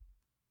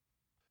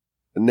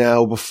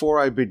Now, before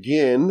I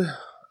begin,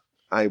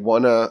 I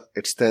want to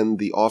extend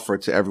the offer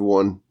to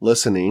everyone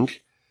listening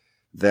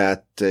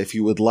that if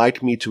you would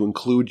like me to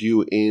include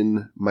you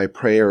in my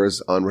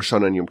prayers on Rosh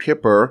Hashanah and Yom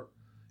Kippur,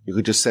 you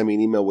could just send me an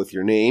email with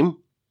your name.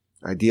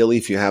 Ideally,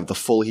 if you have the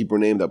full Hebrew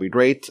name, that'd be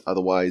great.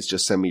 Otherwise,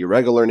 just send me your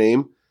regular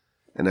name,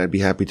 and I'd be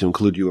happy to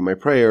include you in my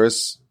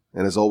prayers.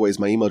 And as always,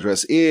 my email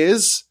address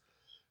is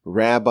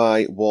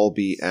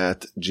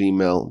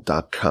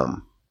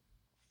rabbiwolbe@gmail.com.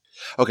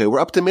 Okay, we're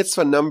up to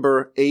mitzvah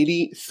number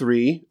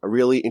 83, a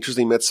really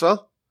interesting mitzvah,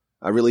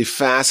 a really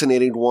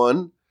fascinating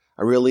one,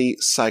 a really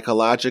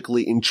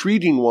psychologically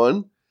intriguing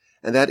one,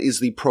 and that is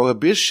the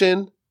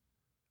prohibition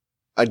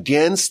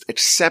against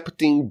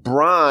accepting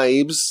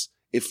bribes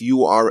if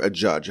you are a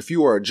judge. If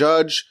you are a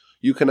judge,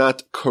 you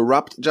cannot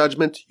corrupt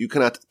judgment, you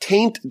cannot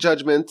taint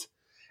judgment,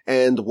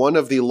 and one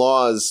of the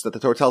laws that the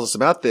Torah tells us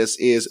about this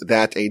is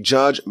that a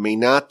judge may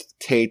not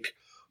take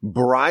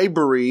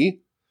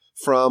bribery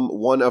from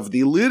one of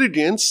the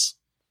litigants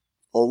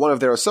or one of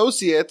their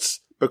associates,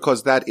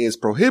 because that is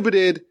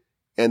prohibited,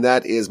 and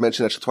that is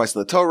mentioned actually twice in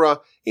the Torah,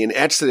 in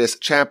Exodus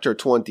chapter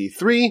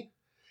 23,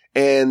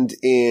 and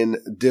in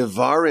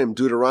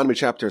Deuteronomy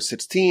chapter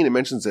 16, it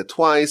mentions it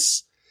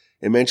twice.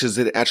 It mentions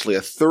it actually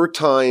a third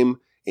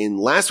time in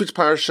last week's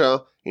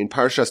parsha, in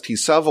Parshas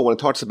Kisava, when it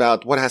talks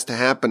about what has to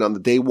happen on the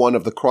day one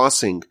of the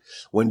crossing,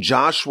 when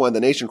Joshua and the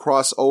nation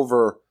cross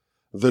over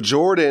the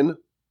Jordan,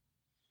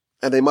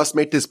 and they must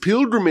make this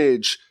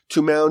pilgrimage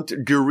to Mount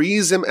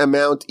Gerizim and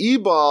Mount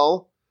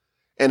Ebal,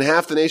 and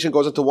half the nation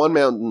goes into one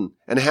mountain,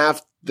 and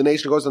half the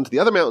nation goes into the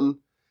other mountain,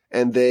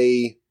 and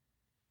they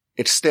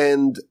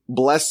extend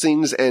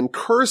blessings and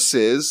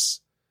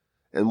curses,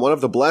 and one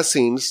of the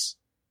blessings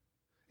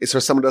is for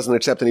someone who doesn't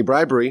accept any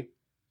bribery,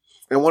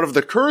 and one of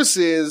the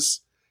curses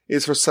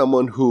is for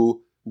someone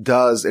who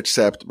does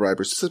accept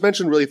bribery. So this is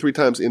mentioned really 3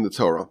 times in the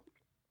Torah.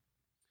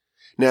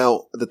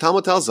 Now, the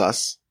Talmud tells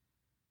us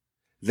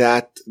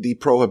that the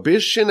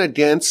prohibition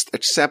against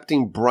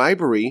accepting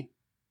bribery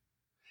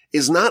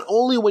is not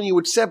only when you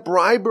accept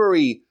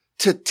bribery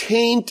to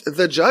taint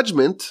the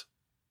judgment,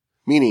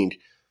 meaning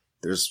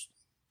there's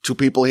 2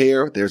 people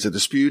here, there's a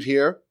dispute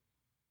here,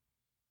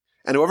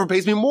 and whoever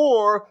pays me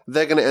more,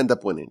 they're going to end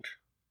up winning.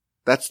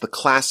 That's the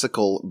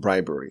classical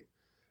bribery.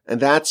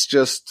 And that's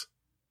just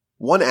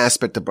one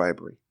aspect of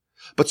bribery.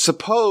 But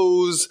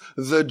suppose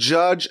the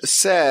judge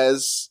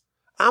says,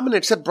 I'm going to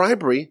accept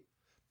bribery,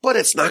 but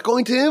it's not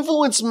going to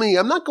influence me.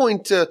 I'm not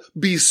going to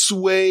be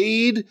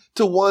swayed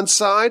to one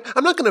side.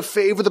 I'm not going to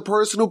favor the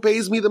person who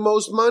pays me the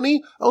most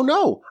money. Oh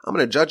no, I'm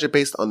going to judge it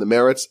based on the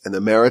merits and the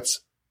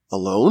merits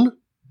alone.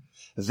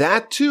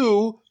 That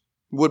too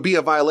would be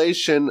a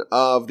violation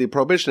of the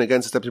prohibition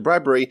against accepting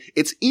bribery.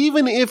 It's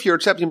even if you're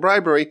accepting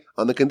bribery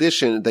on the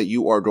condition that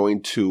you are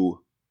going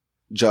to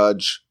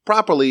judge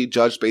properly,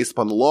 judge based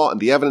upon the law and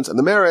the evidence and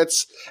the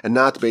merits, and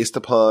not based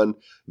upon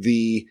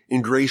the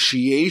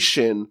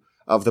ingratiation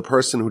of the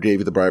person who gave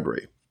you the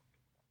bribery.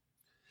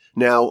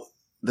 Now,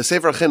 the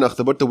Sefer Chinuch,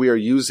 the book that we are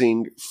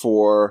using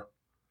for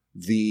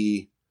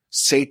the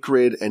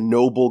sacred and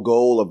noble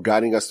goal of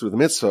guiding us through the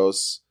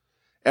mitzvos,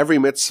 every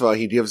mitzvah,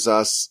 he gives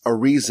us a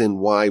reason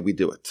why we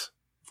do it.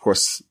 Of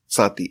course, it's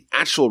not the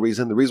actual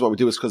reason. The reason why we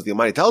do it is because the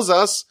Almighty tells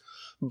us,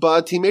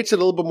 but he makes it a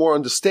little bit more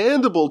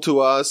understandable to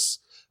us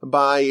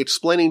by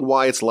explaining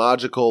why it's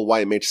logical, why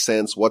it makes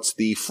sense, what's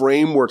the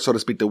framework, so to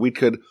speak, that we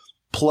could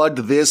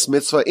plug this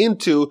mitzvah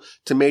into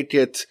to make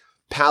it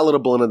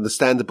palatable and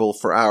understandable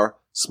for our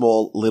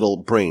small little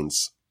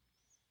brains.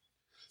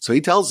 So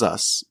he tells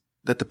us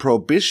that the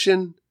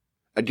prohibition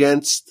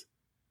against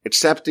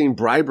accepting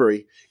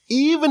bribery,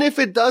 even if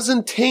it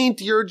doesn't taint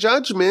your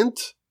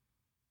judgment,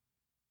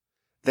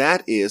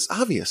 that is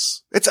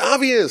obvious. It's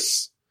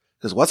obvious.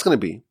 Because what's going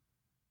to be?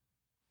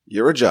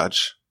 You're a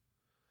judge,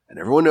 and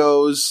everyone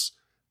knows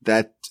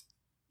that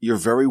you're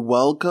very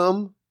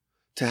welcome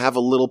to have a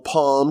little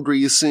palm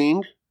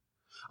greasing,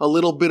 a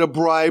little bit of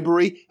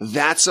bribery.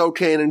 That's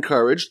okay and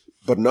encouraged.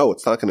 But no,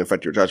 it's not going to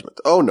affect your judgment.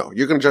 Oh no,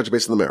 you're going to judge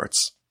based on the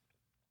merits.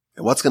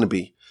 And what's going to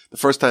be? The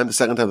first time, the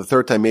second time, the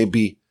third time,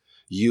 maybe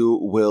you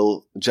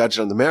will judge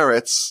on the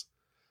merits,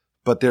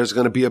 but there's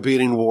going to be a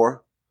bidding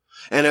war.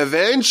 And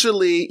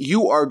eventually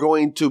you are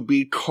going to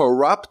be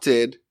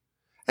corrupted,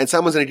 and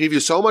someone's going to give you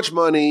so much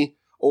money,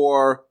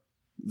 or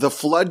the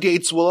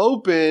floodgates will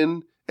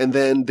open, and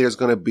then there's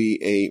going to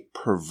be a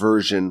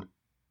perversion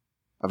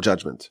of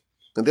judgment.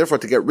 And therefore,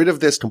 to get rid of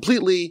this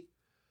completely,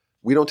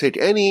 we don't take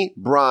any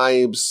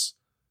bribes,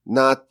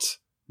 not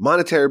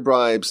monetary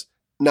bribes,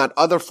 not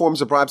other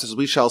forms of bribes, as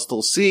we shall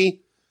still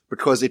see,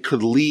 because it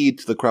could lead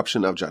to the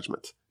corruption of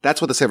judgment. That's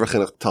what the Sefer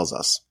Chinuch tells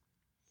us.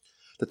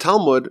 The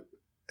Talmud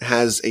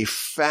has a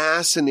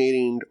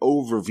fascinating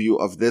overview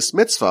of this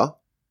mitzvah,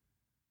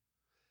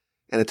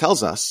 and it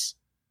tells us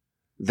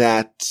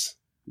that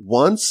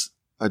once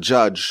a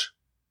judge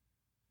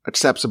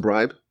accepts a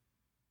bribe,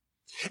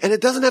 and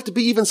it doesn't have to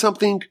be even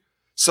something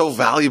so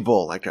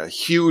valuable, like a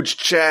huge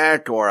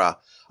check or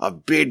a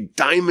big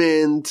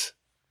diamond,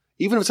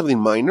 even if it's something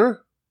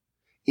minor,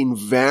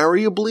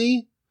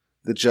 invariably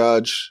the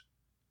judge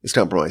is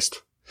compromised.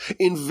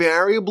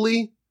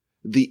 Invariably,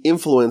 the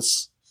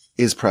influence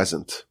is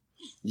present.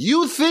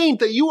 You think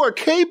that you are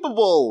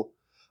capable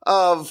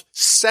of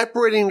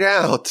separating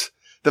out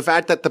the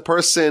fact that the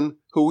person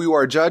who you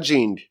are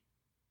judging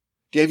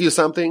gave you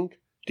something,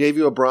 gave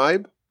you a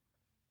bribe?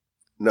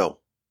 No.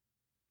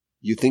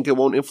 You think it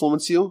won't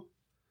influence you?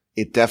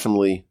 It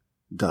definitely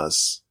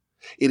does.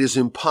 It is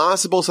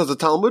impossible, says the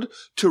Talmud,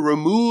 to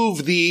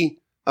remove the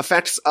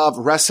effects of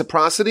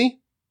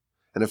reciprocity.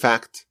 And in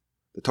fact,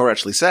 the Torah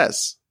actually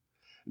says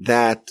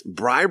that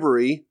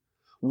bribery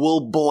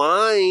will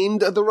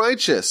blind the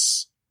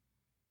righteous.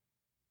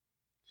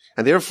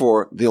 And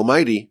therefore, the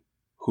Almighty,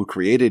 who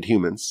created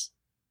humans,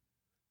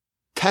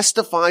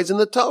 testifies in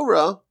the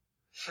Torah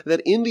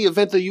that in the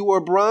event that you are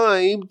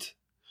bribed,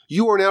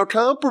 you are now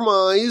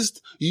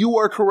compromised, you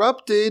are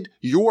corrupted,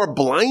 you are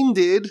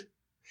blinded.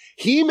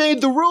 He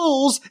made the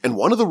rules, and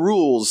one of the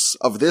rules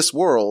of this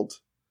world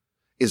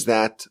is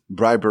that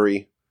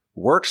bribery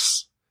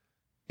works.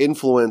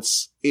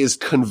 Influence is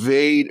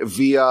conveyed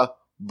via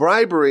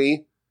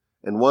bribery,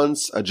 and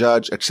once a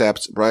judge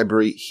accepts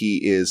bribery,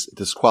 he is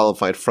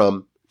disqualified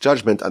from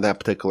judgment on that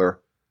particular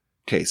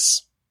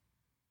case.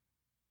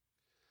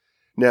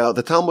 Now,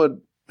 the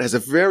Talmud has a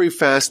very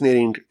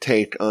fascinating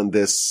take on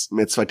this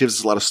mitzvah. It gives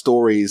us a lot of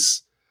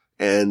stories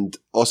and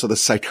also the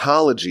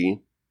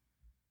psychology.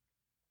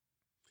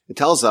 It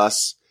tells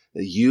us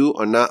that you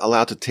are not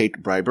allowed to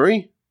take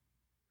bribery,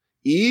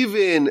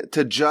 even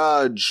to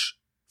judge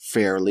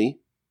fairly.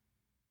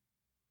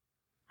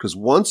 Because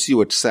once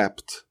you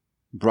accept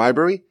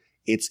bribery,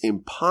 it's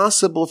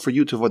impossible for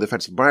you to avoid the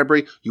effects of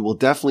bribery. You will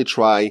definitely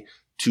try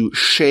to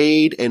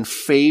shade and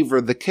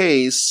favor the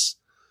case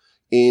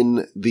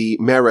in the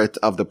merit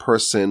of the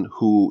person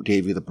who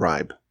gave you the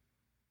bribe.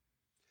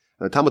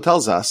 And the Talmud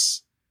tells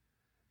us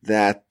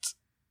that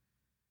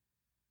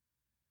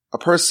a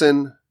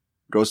person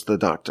goes to the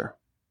doctor.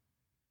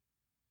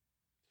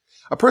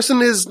 A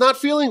person is not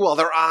feeling well.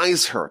 Their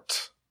eyes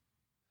hurt.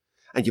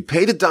 And you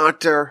pay the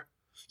doctor,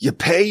 you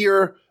pay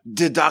your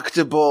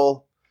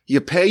deductible,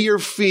 you pay your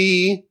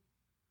fee,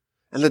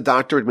 and the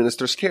doctor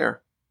administers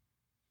care.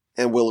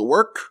 And will it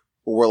work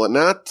or will it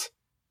not?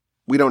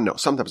 We don't know.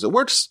 Sometimes it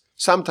works.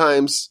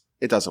 Sometimes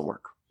it doesn't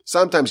work.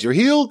 Sometimes you're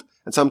healed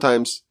and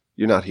sometimes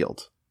you're not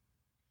healed.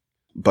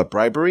 But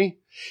bribery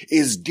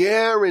is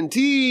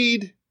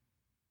guaranteed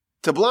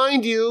to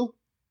blind you,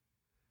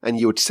 and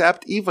you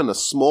accept even a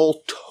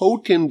small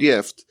token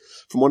gift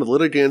from one of the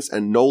litigants,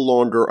 and no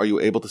longer are you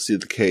able to see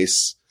the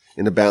case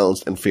in a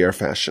balanced and fair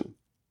fashion.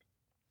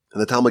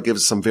 And the Talmud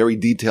gives some very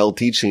detailed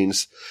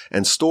teachings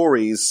and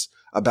stories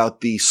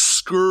about the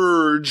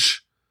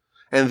scourge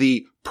and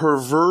the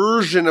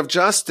perversion of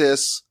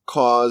justice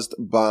caused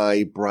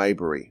by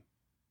bribery.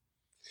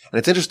 And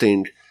it's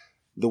interesting,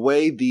 the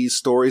way these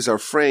stories are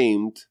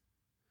framed,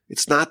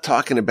 it's not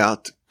talking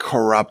about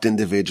corrupt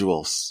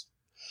individuals.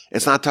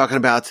 It's not talking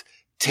about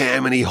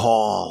Tammany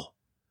Hall.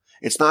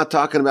 It's not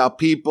talking about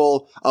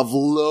people of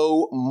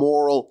low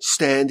moral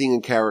standing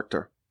and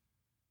character.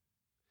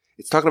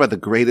 It's talking about the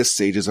greatest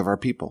sages of our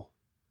people,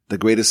 the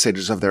greatest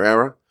sages of their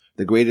era,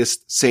 the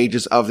greatest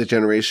sages of the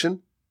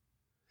generation.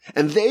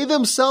 And they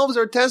themselves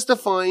are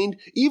testifying,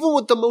 even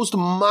with the most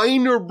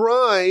minor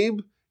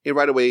bribe, it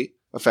right away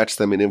affects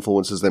them and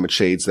influences them. It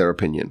shades their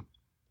opinion.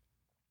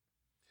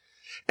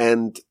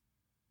 And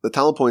the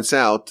Talmud points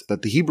out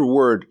that the Hebrew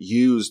word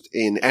used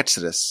in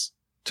Exodus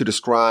to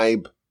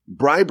describe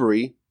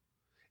bribery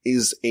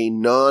is a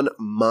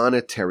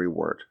non-monetary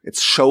word.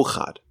 It's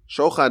shochad.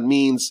 Shochad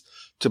means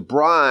to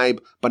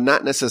bribe, but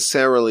not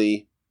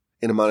necessarily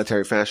in a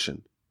monetary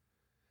fashion.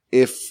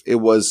 If it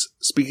was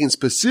speaking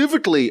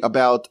specifically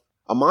about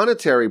a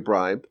monetary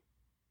bribe,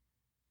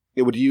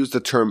 it would use the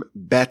term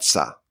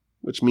betza,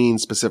 which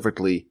means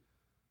specifically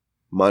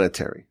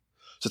monetary.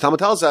 So Talmud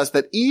tells us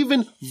that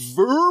even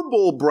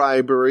verbal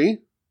bribery,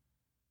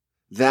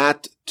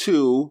 that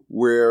too,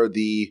 where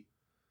the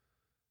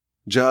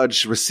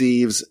judge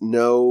receives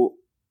no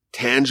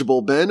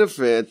tangible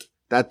benefit,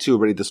 that too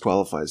already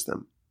disqualifies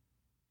them.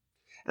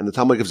 And the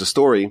Talmud gives a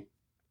story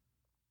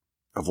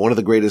of one of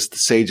the greatest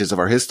sages of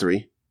our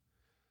history,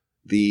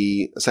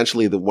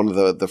 one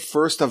of the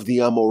first of the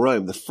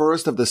Amoraim, the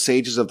first of the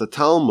sages of the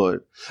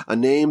Talmud, a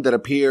name that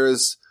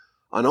appears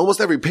on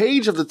almost every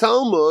page of the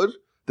Talmud,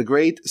 the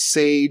great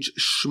sage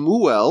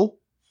Shmuel,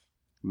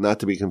 not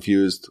to be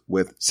confused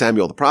with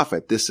Samuel the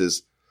prophet. This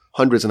is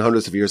hundreds and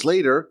hundreds of years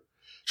later.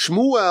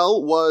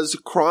 Shmuel was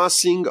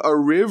crossing a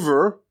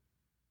river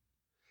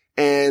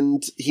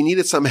and he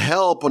needed some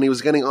help when he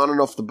was getting on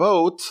and off the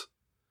boat.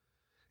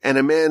 And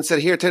a man said,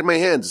 "Here, take my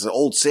hand." It's an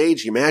old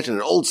sage. You imagine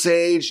an old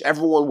sage.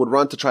 Everyone would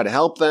run to try to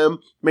help them,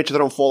 make sure they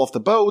don't fall off the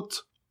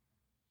boat.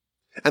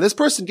 And this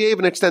person gave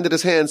and extended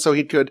his hand so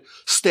he could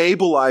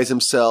stabilize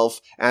himself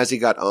as he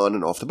got on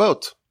and off the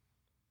boat.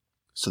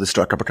 So they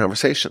struck up a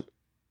conversation.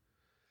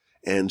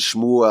 And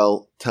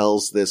Shmuel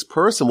tells this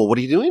person, "Well, what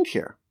are you doing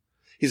here?"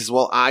 He says,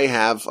 "Well, I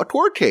have a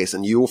court case,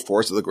 and you, of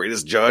course, are the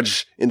greatest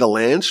judge in the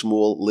land."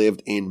 Shmuel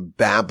lived in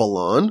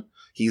Babylon.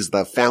 He's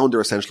the founder,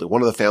 essentially,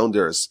 one of the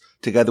founders,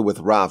 together with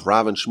Rav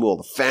and Shmuel,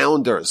 the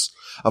founders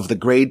of the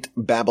great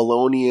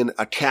Babylonian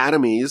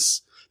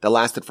academies that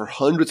lasted for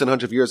hundreds and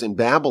hundreds of years in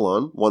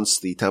Babylon, once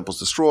the temple's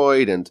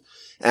destroyed, and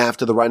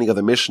after the writing of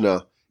the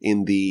Mishnah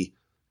in the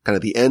kind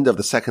of the end of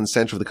the 2nd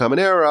century of the Common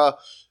Era,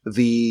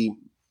 the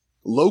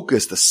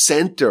locus, the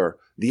center,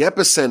 the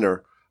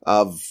epicenter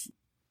of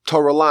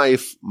Torah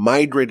life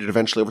migrated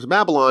eventually over to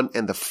Babylon,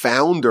 and the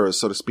founders,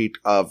 so to speak,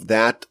 of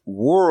that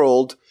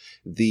world,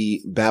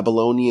 the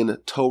Babylonian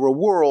Torah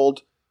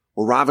world,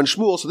 were Rav and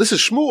Shmuel. So this is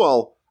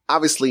Shmuel,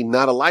 obviously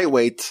not a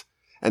lightweight,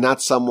 and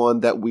not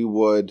someone that we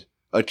would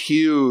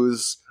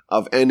accuse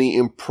of any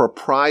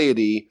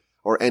impropriety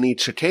or any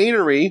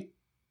chicanery.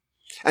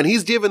 And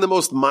he's given the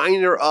most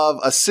minor of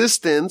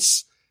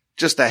assistance,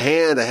 just a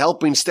hand, a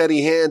helping,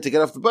 steady hand to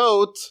get off the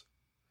boat.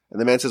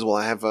 And the man says, well,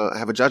 I have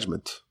a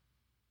judgment.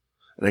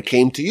 And I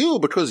came to you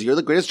because you're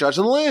the greatest judge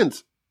in the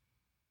land.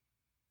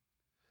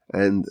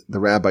 And the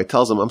rabbi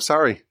tells him, I'm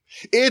sorry.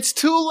 It's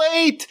too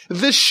late.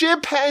 The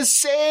ship has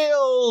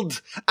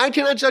sailed. I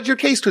cannot judge your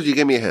case because you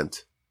gave me a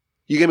hint.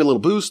 You gave me a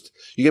little boost.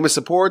 You gave me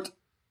support.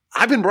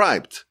 I've been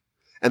bribed.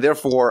 And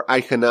therefore,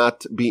 I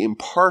cannot be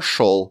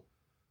impartial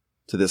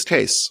to this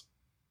case.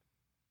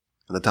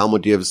 And the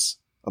Talmud gives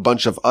a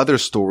bunch of other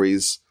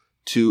stories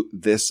to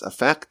this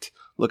effect.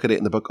 Look at it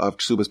in the book of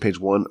Ksubas, page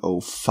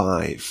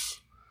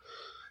 105.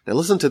 Now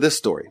listen to this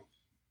story.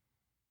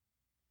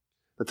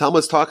 The Talmud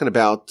is talking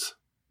about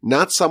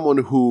not someone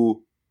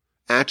who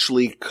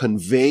actually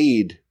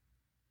conveyed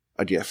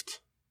a gift,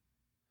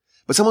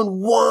 but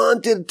someone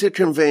wanted to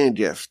convey a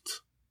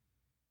gift.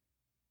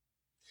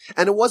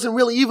 And it wasn't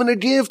really even a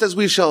gift, as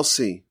we shall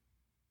see.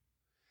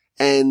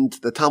 And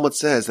the Talmud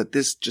says that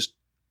this just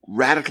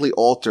radically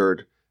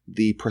altered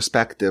the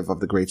perspective of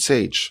the great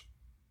sage.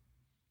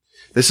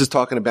 This is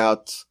talking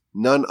about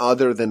none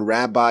other than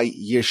Rabbi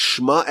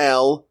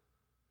Yishmael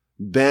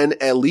ben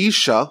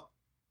Elisha.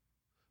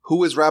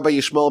 Who is Rabbi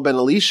Yishmael ben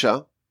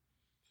Elisha?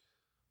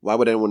 Why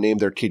would anyone name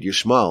their kid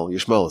Yishmael?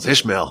 Yishmael is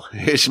Ishmael.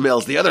 Ishmael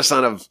is the other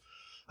son of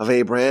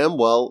Abraham.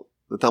 Well,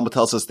 the Talmud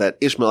tells us that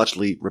Ishmael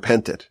actually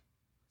repented.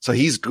 So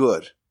he's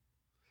good.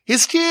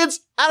 His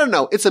kids, I don't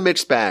know. It's a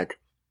mixed bag.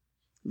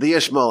 The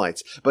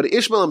Ishmaelites. But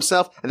Ishmael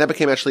himself, and that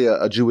became actually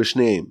a Jewish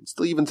name.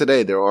 Still, even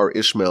today, there are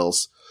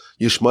Yishmaels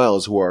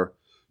who are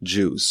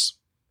Jews.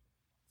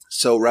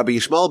 So Rabbi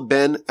Yishmael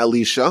ben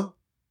Elisha,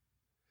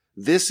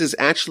 this is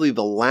actually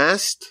the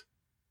last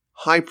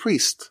high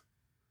priest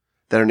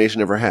that our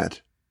nation ever had.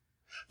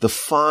 The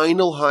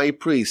final high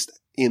priest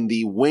in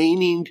the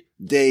waning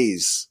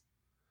days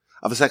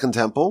of the Second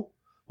Temple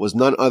was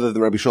none other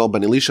than Rabbi Yishmael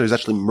ben Elisha. He was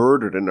actually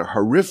murdered in a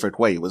horrific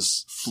way. He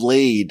was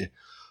flayed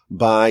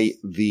by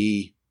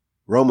the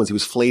Romans. He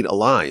was flayed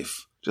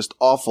alive. Just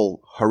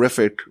awful,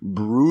 horrific,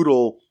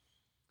 brutal,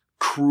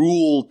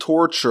 cruel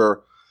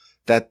torture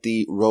that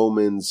the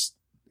Romans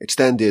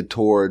extended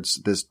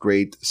towards this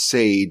great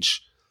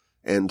sage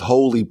and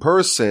holy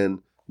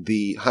person,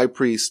 the high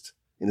priest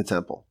in the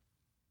temple.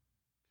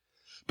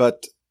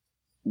 But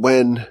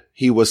when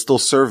he was still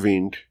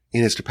serving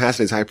in his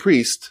capacity as high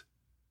priest,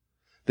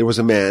 there was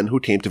a man who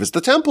came to visit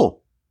the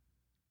temple.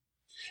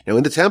 Now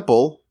in the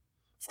temple,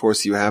 of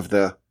course, you have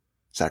the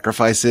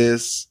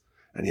sacrifices,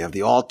 and you have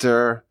the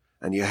altar,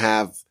 and you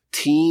have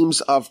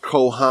teams of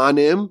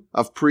Kohanim,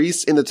 of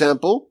priests in the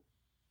temple.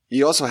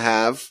 You also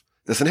have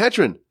the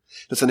Sanhedrin.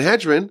 The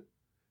Sanhedrin,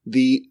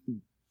 the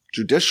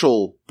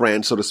judicial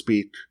branch, so to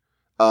speak,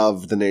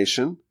 of the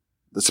nation,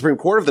 the Supreme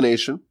Court of the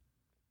nation,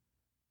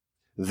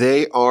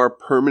 they are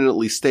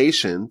permanently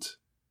stationed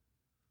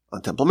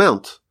on Temple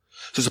Mount.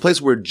 So it's a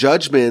place where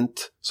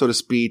judgment, so to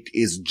speak,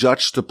 is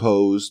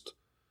juxtaposed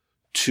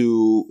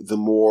to the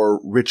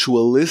more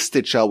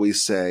ritualistic, shall we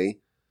say,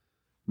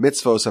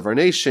 mitzvos of our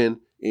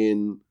nation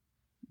in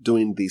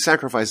doing the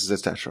sacrifices,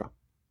 etc.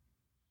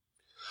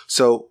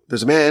 So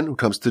there's a man who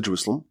comes to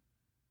Jerusalem,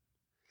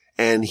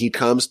 and he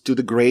comes to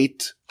the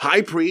great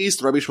high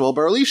priest, Rabbi Yishmael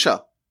bar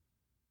Elisha.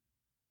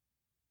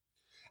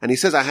 And he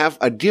says, I have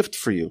a gift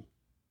for you.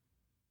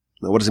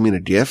 Now, what does it mean, a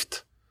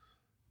gift?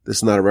 This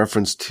is not a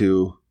reference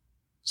to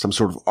some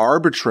sort of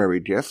arbitrary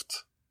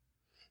gift.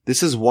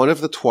 This is one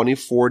of the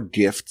 24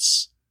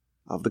 gifts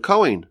of the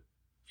Kohen.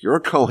 If you're a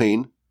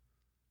Kohen,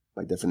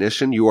 by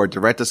definition, you are a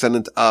direct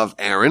descendant of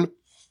Aaron,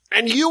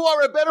 and you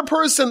are a better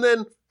person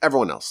than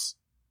everyone else.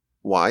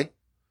 Why?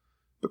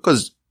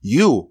 Because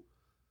you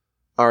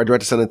are a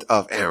direct descendant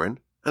of Aaron,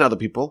 and other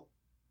people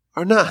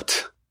are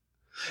not.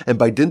 And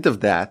by dint of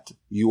that,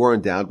 you are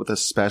endowed with a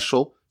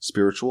special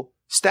spiritual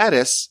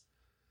status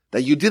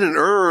that you didn't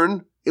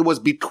earn. It was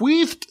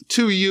bequeathed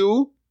to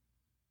you.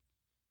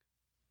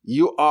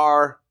 You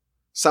are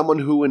someone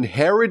who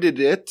inherited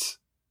it.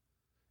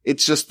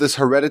 It's just this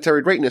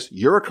hereditary greatness.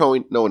 You're a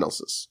Kohen, no one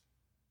else is.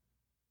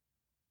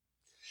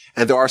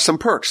 And there are some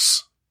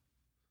perks.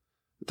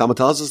 The Talmud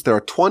tells us there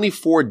are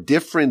 24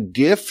 different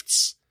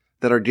gifts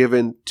that are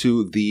given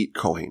to the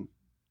Kohen.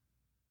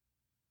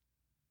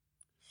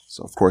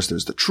 So, of course,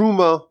 there's the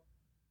Truma,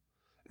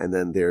 and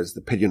then there's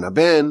the Pidyon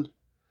Haben,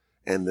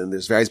 and then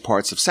there's various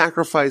parts of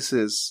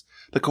sacrifices.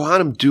 The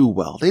Kohanim do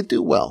well. They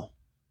do well.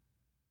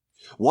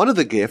 One of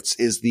the gifts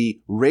is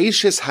the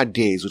Reishis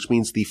Hadez, which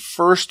means the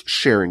first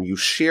sharing. You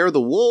share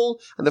the wool,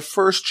 and the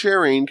first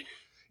sharing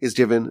is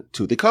given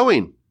to the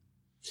Kohen.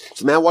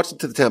 So the man walks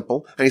into the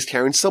temple, and he's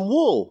carrying some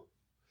wool.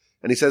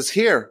 And he says,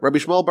 here, Rabbi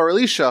Shmuel bar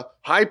Elisha,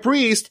 high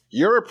priest,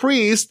 you're a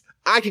priest.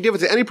 I can give it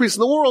to any priest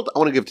in the world. I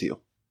want to give it to you.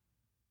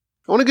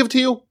 I want to give it to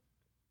you.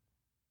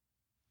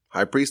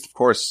 High priest, of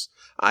course,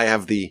 I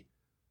have the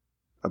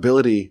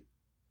ability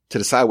to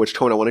decide which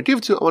Kohen I want to give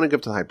to. I want to give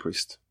it to the high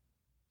priest.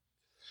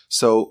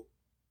 So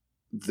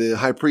the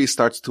high priest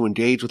starts to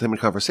engage with him in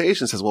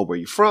conversation, says, well, where are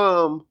you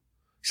from?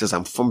 He says,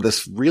 I'm from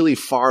this really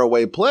far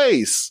away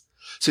place.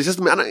 So he says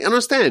to me, I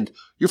understand.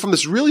 You're from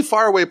this really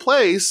far away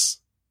place.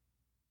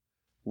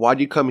 Why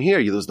do you come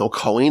here? There's no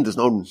Kohen. There's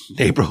no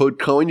neighborhood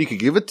Kohen you could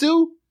give it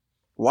to.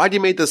 Why do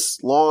you make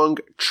this long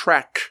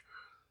trek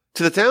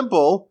to the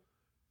temple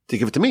to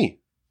give it to me?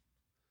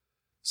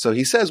 So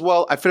he says,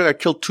 well, I figured I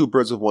killed two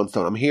birds with one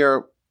stone. I'm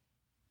here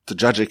to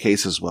judge a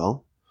case as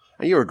well.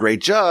 And you're a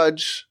great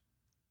judge.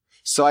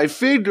 So I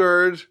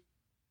figured,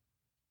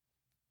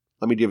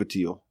 let me give it to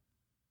you.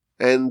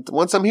 And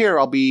once I'm here,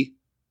 I'll be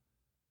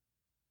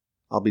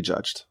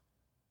judged.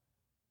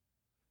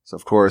 So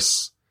of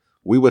course,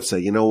 we would say,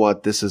 you know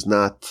what? This is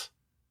not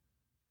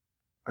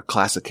a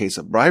classic case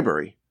of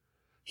bribery.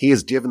 He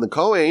has given the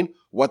Kohen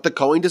what the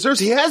Kohen deserves.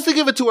 He has to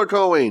give it to a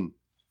Kohen.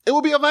 It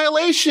will be a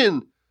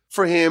violation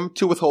for him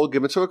to withhold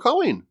giving it to a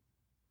Kohen.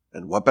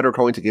 And what better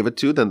Kohen to give it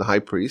to than the high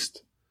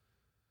priest?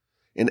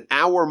 In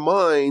our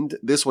mind,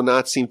 this would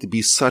not seem to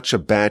be such a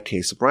bad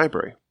case of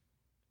bribery.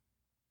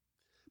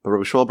 But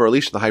Rabbi Shmuel bar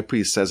Elisha, the high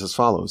priest, says as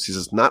follows. He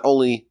says, not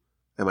only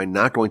am I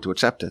not going to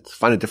accept it,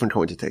 find a different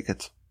Kohen to take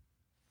it.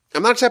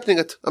 I'm not accepting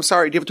it. I'm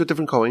sorry, give it to a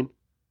different Kohen.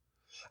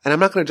 And I'm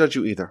not going to judge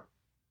you either.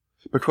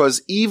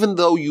 Because even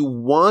though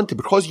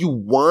because you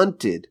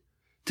wanted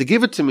to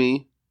give it to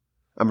me,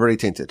 I'm already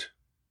tainted.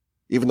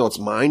 Even though it's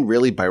mine,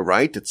 really, by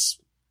right,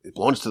 it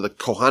belongs to the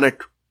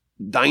Kohanic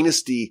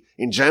dynasty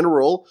in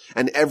general,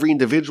 and every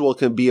individual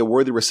can be a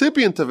worthy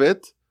recipient of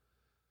it.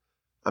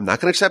 I'm not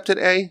going to accept it,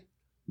 A.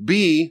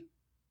 B,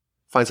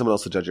 find someone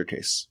else to judge your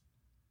case.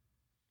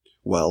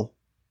 Well,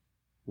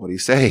 what do you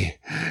say?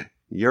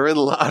 You're in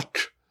luck.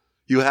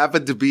 You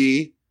happen to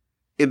be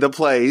in the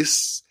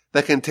place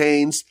that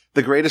contains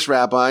the greatest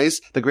rabbis,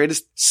 the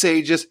greatest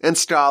sages and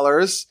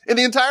scholars in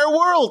the entire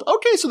world.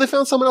 Okay, so they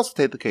found someone else to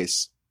take the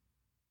case.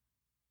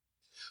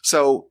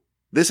 So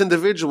this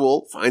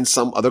individual finds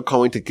some other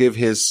Kohen to give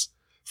his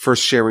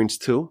first sharings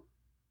to,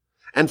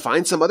 and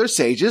finds some other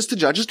sages to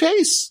judge his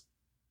case.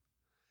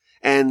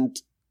 And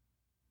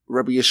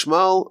Rabbi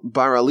Yishmael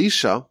bar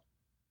Elisha,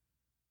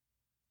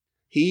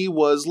 he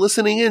was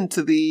listening in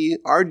to the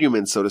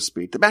arguments, so to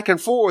speak, the back and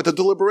forth, the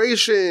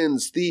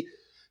deliberations, the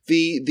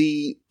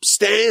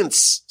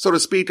stance, so to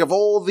speak, of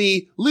all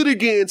the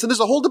litigants. And there's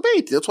a whole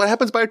debate. That's what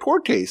happens by a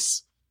court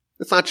case.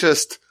 It's not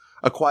just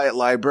a quiet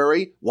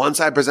library. One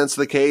side presents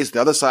the case,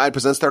 the other side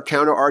presents their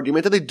counter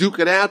argument, and they duke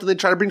it out, and they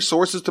try to bring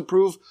sources to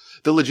prove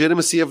the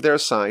legitimacy of their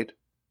side.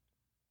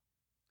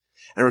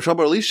 And Rabbi Shmuel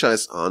bar Elisha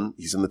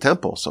he's in the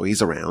temple, so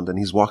he's around, and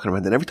he's walking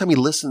around, and every time he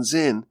listens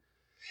in,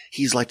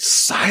 he's like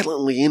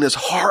silently in his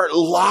heart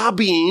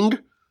lobbying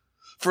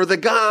for the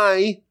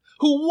guy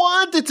who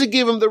wanted to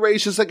give him the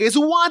Reishis Hadez,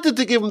 who wanted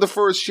to give him the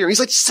first share.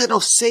 He's like,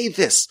 say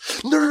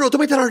this. No, don't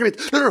make that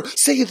argument. No,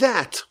 say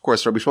that. Of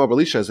course, Rabbi Shmuel bar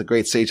Elisha is a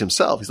great sage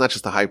himself. He's not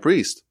just a high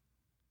priest.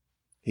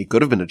 He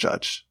could have been a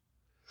judge.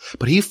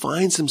 But he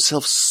finds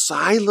himself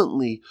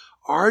silently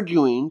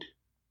arguing,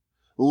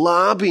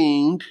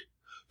 lobbying,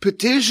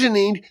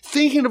 petitioning,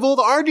 thinking of all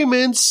the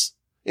arguments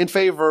in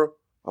favor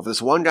of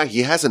this one guy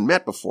he hasn't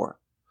met before,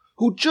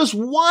 who just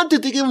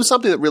wanted to give him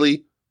something that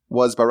really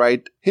was by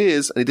right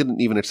his, and he didn't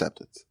even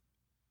accept it.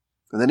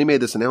 And then he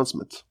made this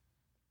announcement.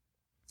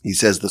 He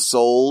says the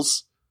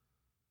souls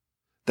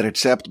that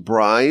accept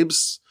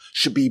bribes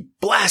should be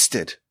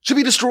blasted, should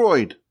be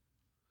destroyed.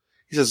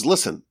 He says,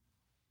 listen,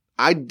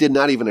 I did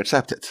not even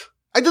accept it.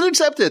 I didn't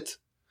accept it.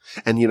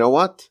 And you know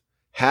what?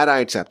 Had I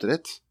accepted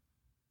it,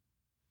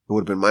 it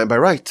would have been mine by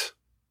right.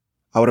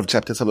 I would have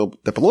accepted something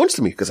that belongs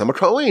to me because I'm a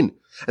Kohen.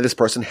 And this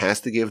person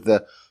has to give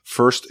the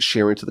first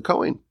sharing to the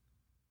Kohen.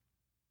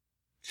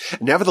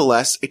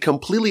 Nevertheless, it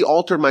completely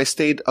altered my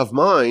state of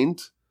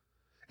mind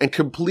and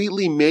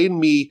completely made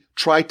me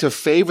try to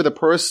favor the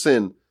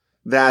person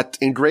that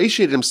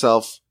ingratiated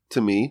himself to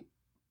me.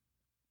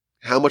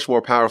 How much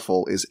more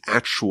powerful is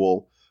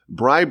actual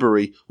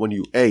bribery when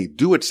you, A,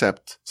 do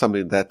accept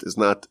something that is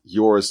not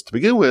yours to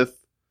begin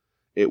with?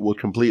 It will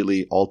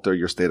completely alter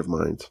your state of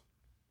mind.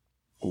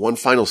 One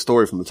final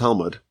story from the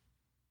Talmud.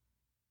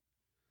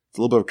 It's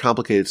a little bit of a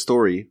complicated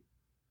story,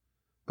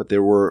 but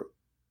there were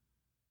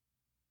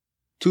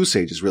two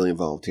sages really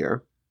involved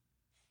here.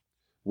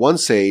 One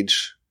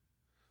sage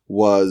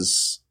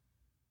was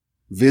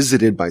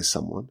visited by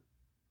someone,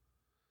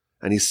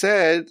 and he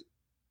said,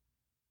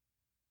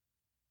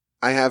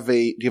 I have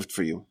a gift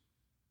for you.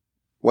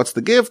 What's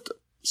the gift?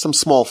 Some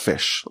small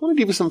fish. I want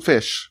to give you some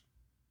fish.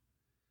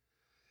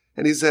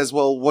 And he says,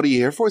 well, what are you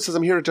here for? He says,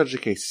 I'm here to judge the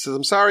case. He says,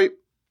 I'm sorry.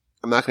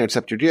 I'm not going to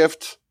accept your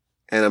gift,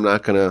 and I'm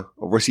not going to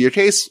oversee your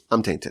case.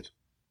 I'm tainted.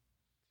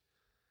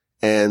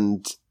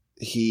 And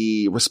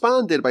he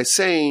responded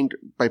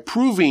by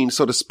proving,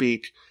 so to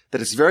speak, that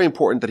it's very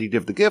important that he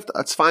give the gift.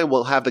 That's fine.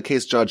 We'll have the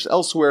case judged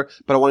elsewhere,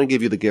 but I want to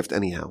give you the gift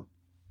anyhow.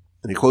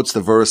 And he quotes the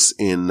verse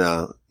in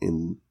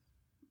the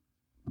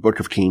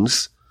Book of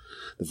Kings.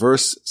 The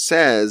verse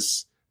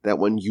says that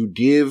when you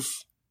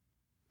give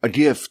a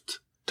gift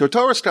to a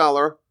Torah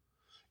scholar,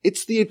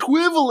 it's the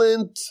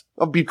equivalent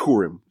of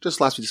Bikurim.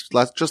 Just last week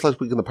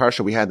in the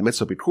parsha, we had the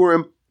mitzvah of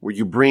Bikurim, where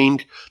you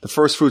bring the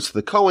first fruits to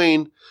the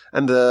Kohen,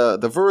 and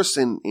the verse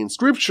in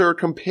scripture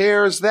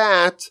compares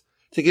that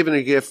to giving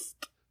a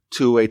gift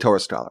to a Torah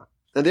scholar.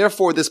 And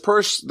therefore, this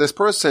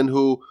person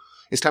who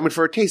is coming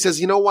for a case says,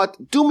 you know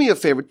what? Do me a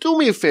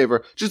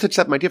favor. Just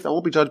accept my gift. I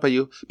won't be judged by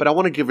you, but I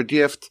want to give a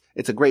gift.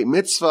 It's a great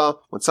mitzvah.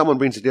 When someone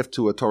brings a gift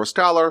to a Torah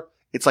scholar,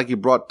 it's like you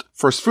brought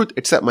first fruit.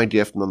 Accept my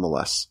gift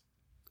nonetheless.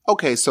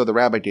 Okay, so the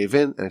rabbi gave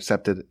in and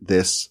accepted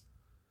this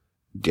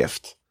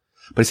gift.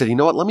 But he said, you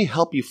know what? Let me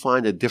help you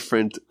find a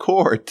different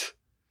court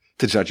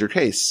to judge your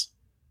case.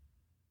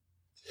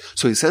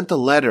 So he sent a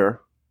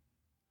letter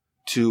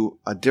to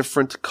a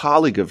different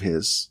colleague of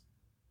his,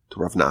 to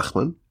Rav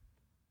Nachman.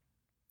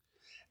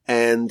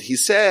 And he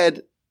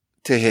said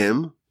to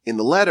him in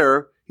the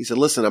letter, he said,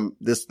 listen,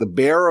 the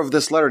bearer of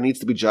this letter needs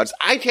to be judged.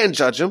 I can't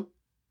judge him.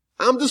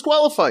 I'm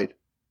disqualified.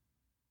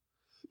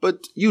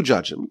 But you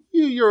judge him.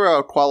 You're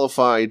a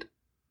qualified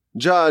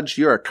judge.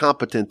 You're a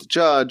competent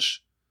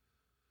judge.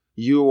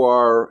 You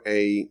are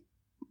a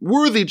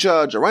worthy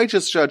judge, a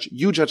righteous judge.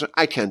 You judge him.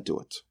 I can't do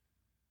it.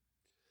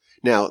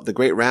 Now, the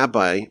great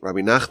Rabbi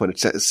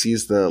Nachman,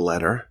 sees the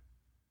letter,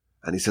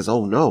 and he says,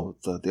 oh no,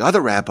 the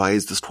other rabbi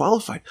is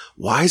disqualified.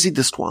 Why is he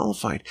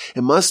disqualified?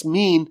 It must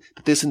mean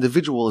that this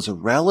individual is a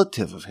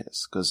relative of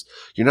his, because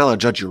you're not allowed to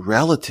judge your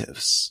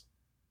relatives.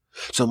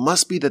 So it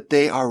must be that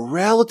they are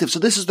relatives. So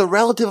this is the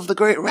relative of the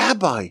great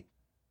rabbi.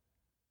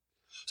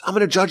 So I'm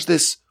going to judge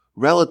this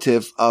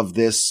relative of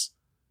this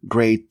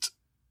great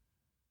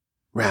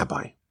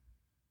rabbi.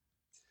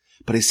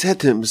 But he said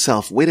to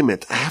himself, wait a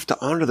minute, I have to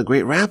honor the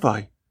great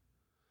rabbi.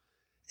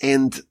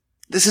 And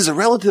this is a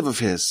relative of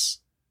his.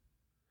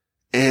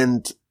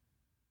 And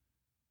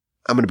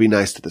I'm going to be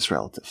nice to this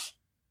relative.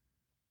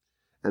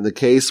 And the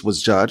case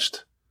was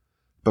judged,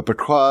 but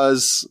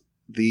because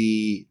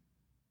the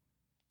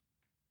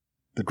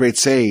great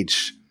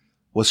sage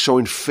was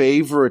showing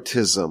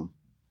favoritism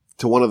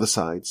to one of the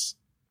sides,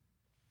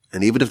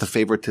 and even if the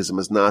favoritism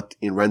is not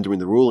in rendering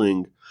the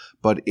ruling,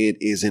 but it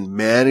is in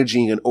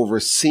managing and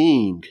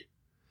overseeing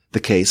the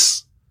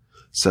case,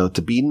 so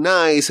to be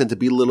nice and to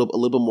be a little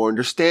bit more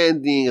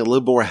understanding, a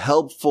little more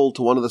helpful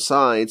to one of the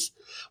sides,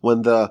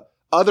 when the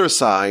other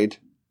side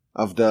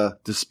of the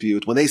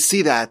dispute, when they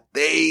see that,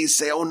 they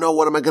say, oh no,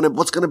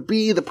 what's gonna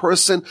be?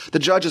 The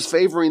judge is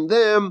favoring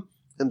them,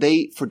 and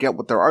they forget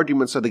what their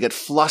arguments are. They get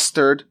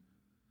flustered.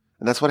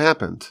 And that's what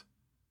happened.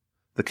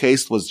 The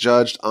case was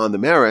judged on the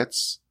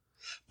merits,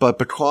 but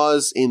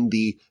because in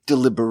the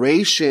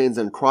deliberations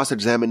and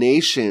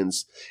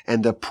cross-examinations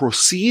and the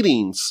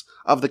proceedings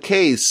of the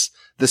case,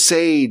 the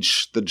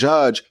sage, the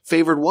judge,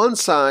 favored one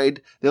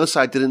side, the other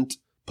side didn't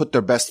put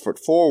their best foot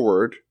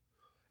forward,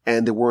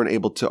 and they weren't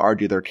able to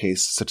argue their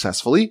case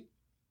successfully.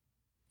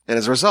 And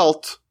as a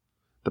result,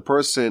 the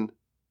person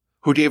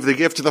who gave the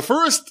gift to the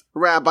first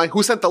rabbi,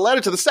 who sent the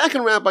letter to the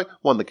second rabbi,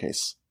 won the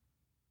case.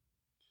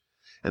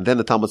 And then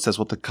the Talmud says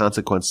what the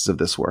consequences of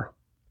this were.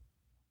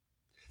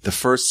 The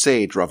first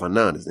sage, Rav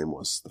Anan, his name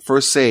was, the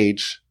first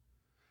sage,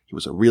 he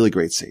was a really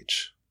great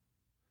sage.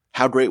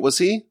 How great was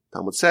he?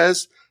 Talmud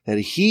says that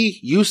he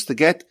used to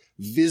get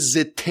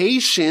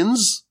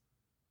visitations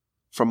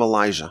from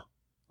Elijah.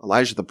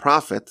 Elijah the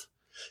prophet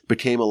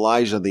became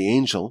Elijah the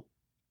angel.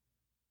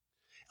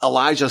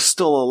 Elijah's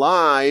still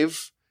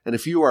alive, and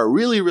if you are a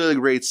really, really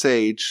great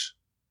sage,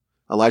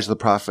 Elijah the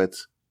prophet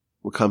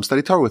will come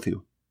study Torah with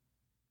you.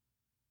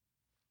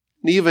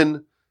 And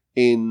even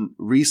in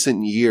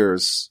recent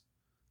years,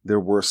 there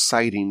were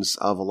sightings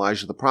of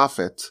Elijah the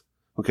prophet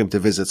who came to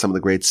visit some of the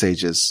great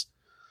sages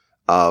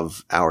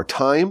of our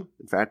time.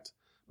 In fact,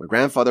 my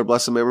grandfather,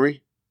 blessed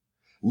memory,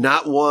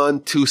 not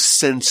one to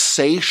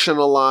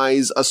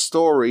sensationalize a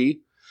story,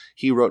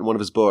 he wrote in one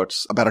of his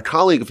books about a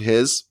colleague of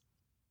his.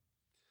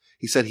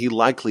 He said he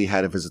likely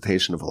had a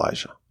visitation of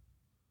Elijah.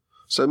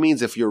 So it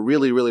means if you're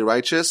really, really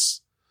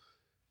righteous,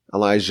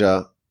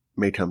 Elijah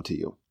may come to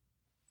you.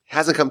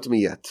 Hasn't come to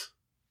me yet.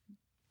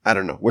 I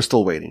don't know. We're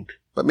still waiting,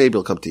 but maybe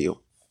he'll come to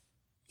you.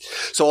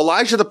 So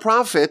Elijah the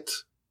prophet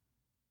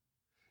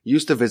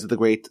used to visit the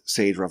great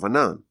sage Rav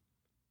Anan.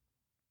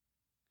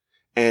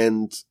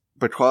 And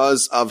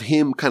because of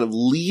him kind of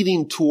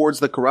leading towards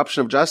the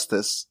corruption of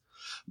justice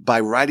by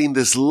writing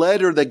this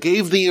letter that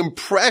gave the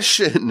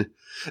impression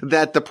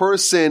that the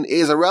person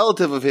is a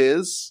relative of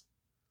his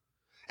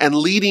and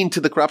leading to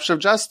the corruption of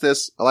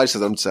justice, Elijah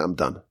says, I'm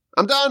done.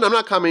 I'm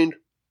not coming.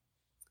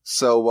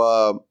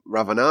 So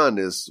Rav Anan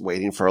is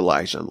waiting for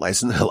Elijah.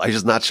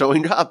 Elijah's not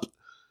showing up.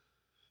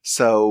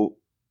 So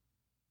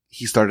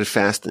he started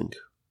fasting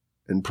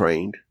and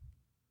praying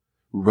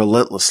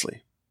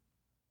relentlessly.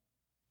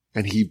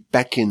 And he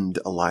beckoned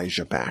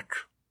Elijah back.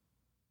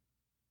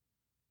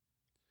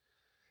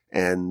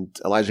 And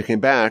Elijah came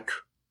back,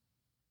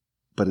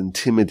 but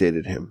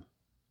intimidated him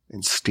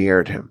and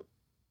scared him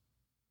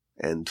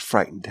and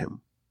frightened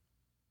him.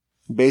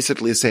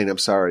 Basically saying, I'm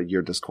sorry,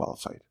 you're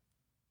disqualified.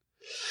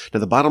 Now,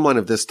 the bottom line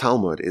of this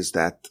Talmud is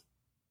that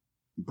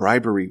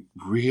bribery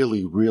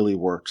really, really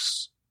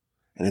works.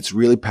 And it's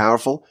really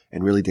powerful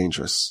and really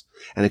dangerous.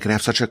 And it can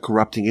have such a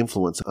corrupting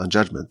influence on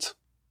judgment.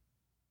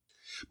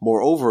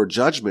 Moreover,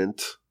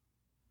 judgment,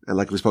 and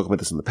like we spoke about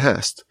this in the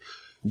past,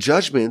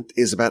 judgment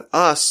is about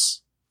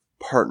us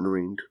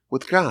partnering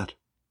with God.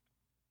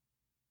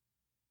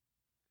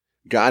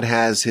 God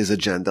has his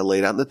agenda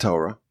laid out in the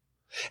Torah,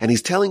 and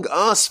he's telling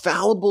us,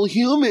 fallible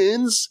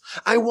humans,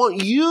 I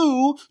want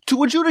you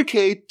to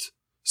adjudicate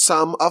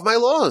some of my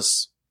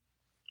laws.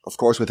 Of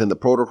course, within the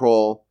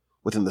protocol,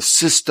 within the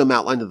system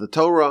outlined in the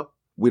Torah,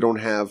 we don't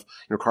have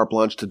carte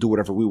blanche to do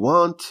whatever we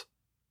want.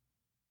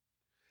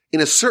 In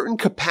a certain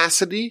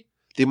capacity,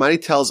 the Almighty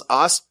tells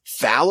us,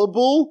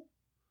 fallible,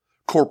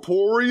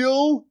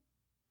 corporeal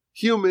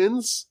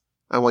humans,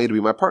 I want you to be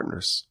my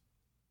partners.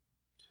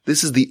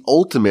 This is the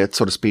ultimate,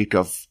 so to speak,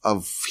 of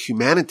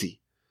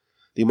humanity.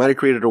 The Almighty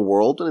created a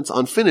world, and it's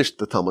unfinished,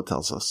 the Talmud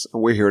tells us,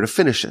 and we're here to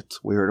finish it.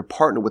 We're here to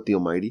partner with the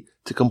Almighty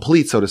to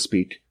complete, so to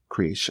speak,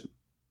 creation.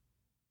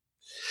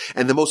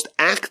 And the most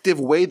active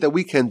way that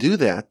we can do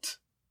that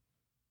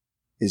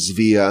is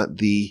via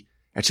the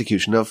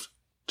execution of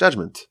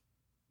judgment.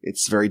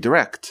 It's very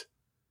direct.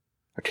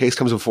 A case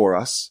comes before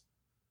us,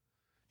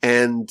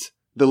 and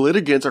the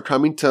litigants are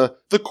coming to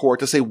the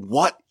court to say,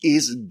 what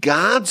is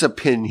God's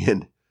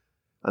opinion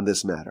on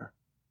this matter?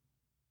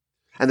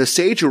 And the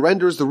sage who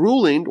renders the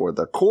ruling, or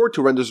the court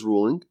who renders the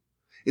ruling,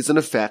 is in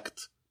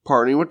effect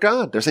partnering with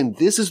God. They're saying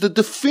this is the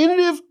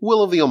definitive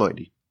will of the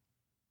Almighty,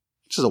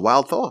 which is a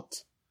wild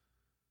thought.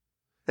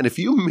 And if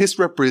you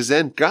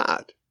misrepresent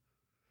God,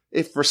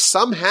 if for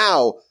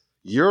somehow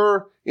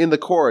you're in the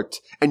court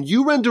and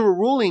you render a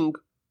ruling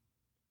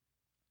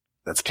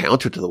that's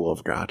counter to the will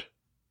of God,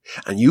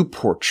 and you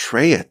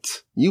portray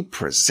it, you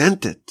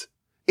present it,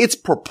 it's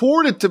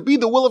purported to be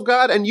the will of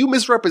God, and you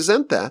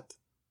misrepresent that,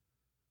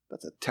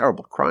 that's a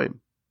terrible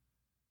crime.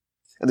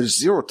 And there's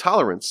zero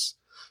tolerance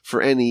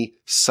for any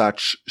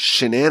such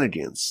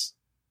shenanigans.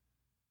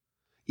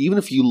 Even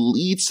if you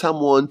lead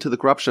someone to the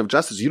corruption of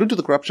justice, you don't do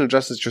the corruption of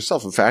justice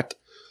yourself. In fact,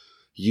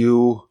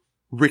 you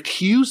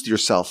recused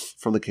yourself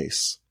from the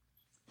case.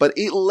 But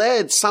it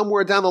led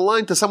somewhere down the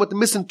line to someone to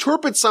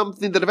misinterpret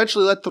something that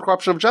eventually led to the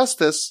corruption of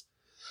justice.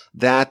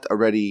 That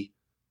already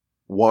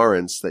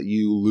warrants that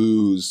you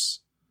lose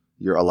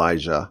your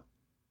Elijah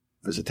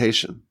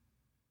visitation.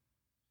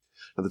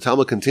 Now the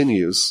Talmud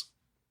continues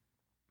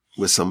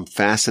with some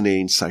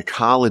fascinating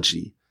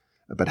psychology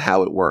about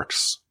how it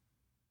works.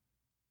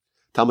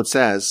 Talmud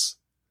says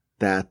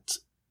that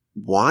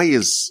why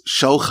is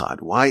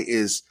shochad, why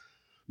is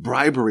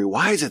bribery,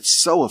 why is it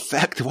so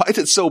effective, why is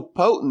it so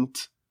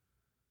potent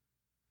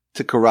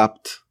to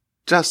corrupt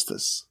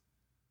justice?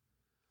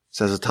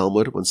 Says the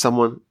Talmud, when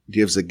someone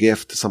gives a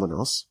gift to someone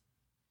else,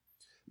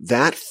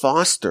 that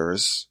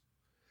fosters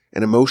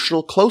an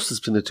emotional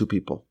closeness between the two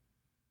people.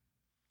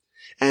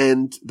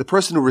 And the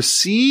person who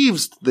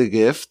receives the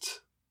gift,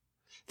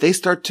 they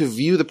start to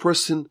view the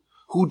person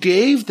who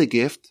gave the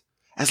gift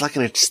as like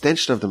an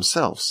extension of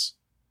themselves.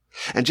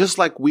 And just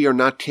like we are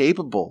not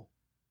capable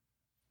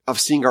of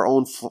seeing our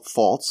own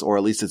faults, or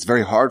at least it's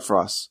very hard for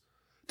us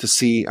to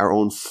see our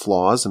own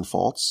flaws and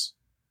faults,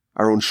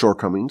 our own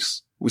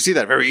shortcomings. We see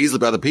that very easily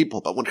by other people,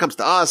 but when it comes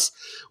to us,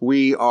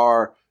 we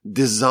are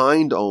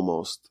designed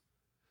almost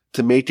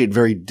to make it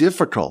very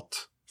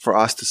difficult for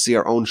us to see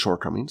our own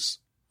shortcomings.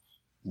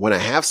 When I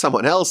have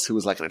someone else who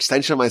is like an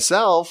extension of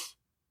myself,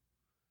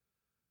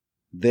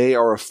 they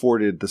are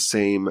afforded the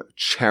same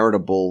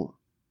charitable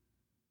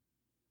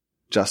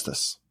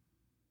justice.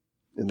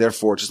 And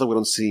therefore, just like we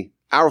don't see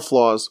our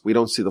flaws, we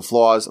don't see the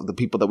flaws of the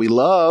people that we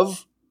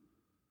love.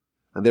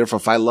 And therefore,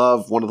 if I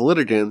love one of the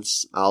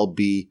litigants, I'll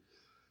be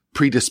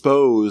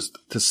predisposed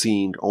to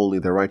seeing only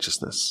their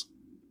righteousness.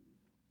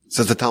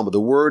 Says the Talmud, the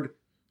word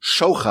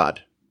shochad,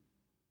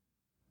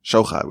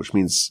 which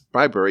means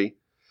bribery,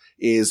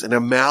 is an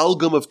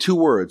amalgam of two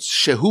words,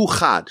 shehu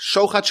chad,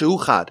 shochad,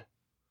 shehu chad,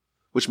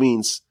 which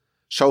means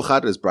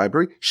shochad is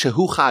bribery,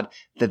 shehu chad,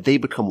 that they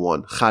become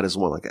one. Chad is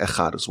one, like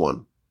echad is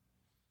one.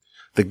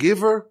 The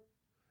giver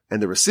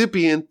and the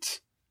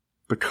recipient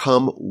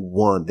become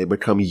one. They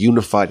become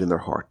unified in their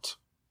heart.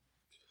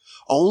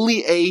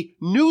 Only a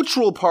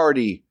neutral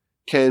party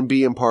can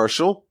be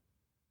impartial,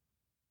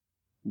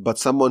 but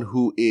someone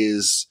who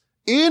is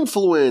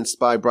influenced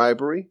by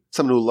bribery,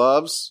 someone who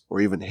loves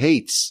or even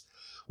hates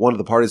one of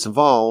the parties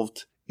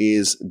involved,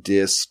 is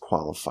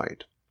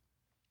disqualified.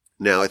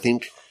 Now, I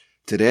think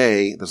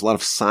today there's a lot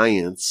of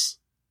science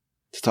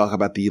to talk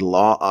about the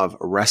law of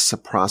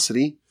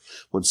reciprocity.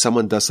 When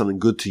someone does something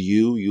good to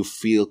you, you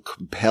feel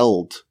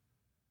compelled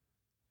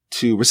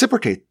to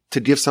reciprocate, to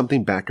give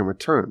something back in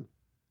return.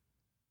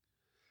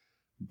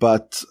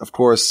 But, of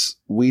course,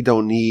 we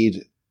don't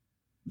need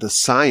the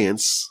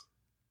science.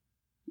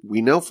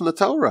 We know from the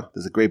Torah.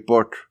 There's a great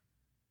book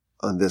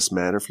on this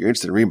matter. If you're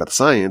interested in reading about the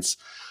science,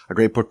 a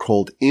great book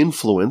called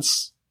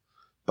Influence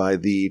by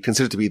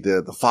considered to be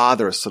the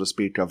father, so to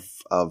speak,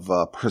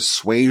 of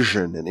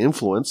persuasion and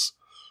influence.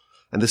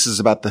 And this is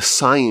about the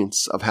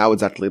science of how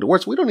exactly it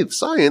works. We don't need the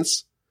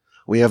science.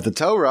 We have the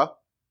Torah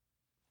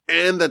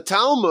and the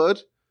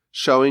Talmud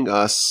showing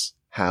us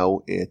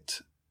how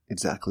it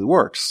exactly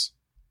works.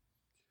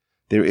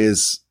 There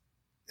is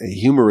a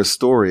humorous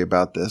story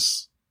about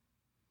this.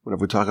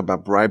 Whenever we talk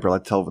about bribery, I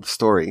like to tell the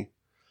story.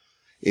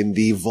 In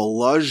the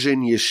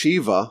Volozhin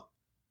yeshiva,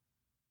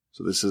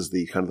 so this is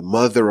the kind of the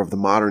mother of the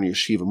modern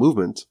yeshiva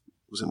movement,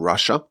 it was in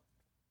Russia.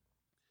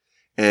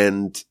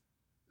 And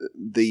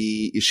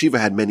the yeshiva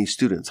had many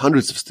students,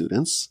 hundreds of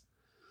students,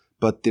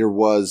 but there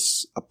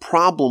was a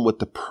problem with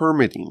the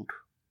permitting.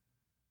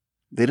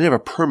 They didn't have a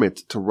permit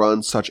to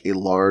run such a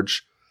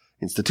large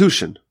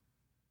institution.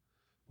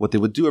 What they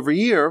would do every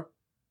year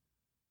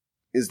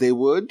is they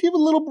would give a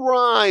little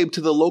bribe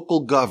to the local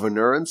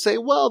governor and say,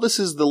 well, this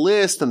is the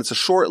list and it's a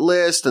short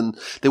list, and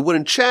they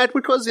wouldn't check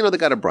because, they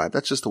got a bribe.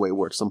 That's just the way it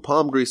works. Some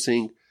palm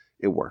greasing,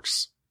 it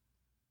works.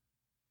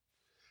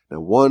 Now,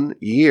 one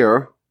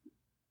year,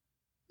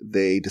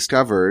 they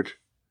discovered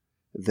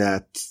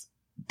that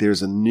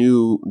there's a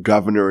new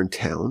governor in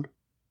town,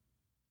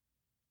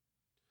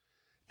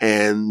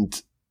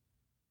 and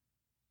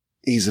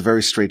he's a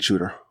very straight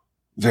shooter,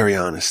 very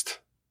honest,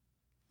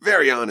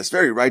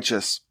 very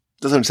righteous.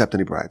 Doesn't accept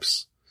any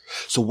bribes.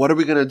 So what are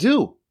we going to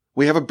do?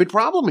 We have a big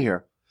problem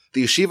here.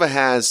 The yeshiva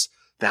has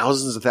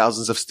thousands and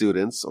thousands of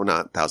students, or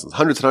not thousands,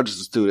 hundreds and hundreds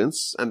of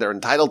students, and they're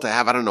entitled to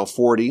have,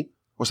 40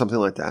 or something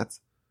like that.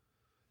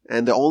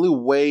 And the only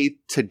way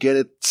to get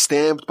it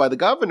stamped by the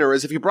governor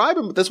is if you bribe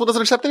him, but this one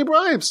doesn't accept any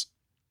bribes.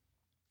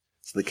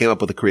 So they came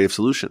up with a creative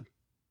solution.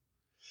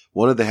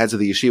 One of the heads of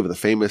the yeshiva, the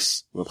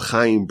famous Reb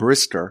Chaim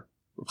Brisker,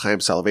 Reb Chaim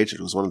Soloveitchik,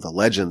 who was one of the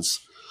legends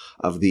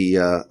of the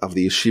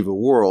yeshiva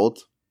world,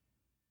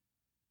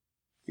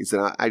 he said,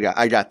 I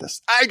got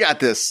this.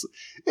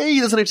 Hey,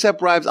 he doesn't accept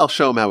bribes. I'll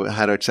show him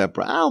how to accept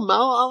bribes.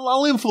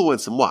 I'll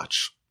influence him.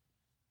 Watch.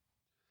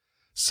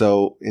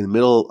 So in the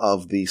middle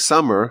of the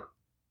summer,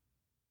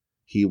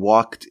 he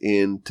walked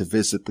in to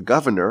visit the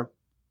governor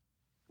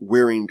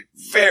wearing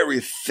very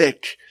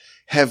thick,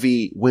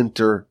 heavy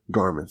winter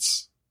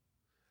garments.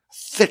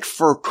 Thick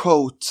fur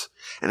coat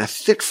and a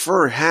thick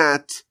fur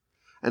hat.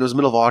 And it was the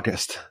middle of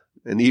August.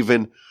 And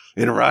even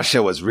in Russia,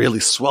 it was really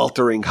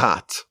sweltering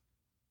hot.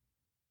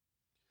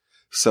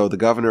 So the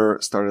governor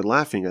started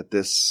laughing at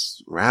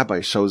this rabbi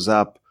shows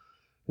up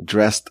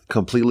dressed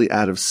completely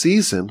out of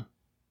season.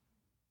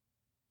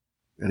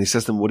 And he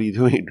says to him, what are you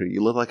doing?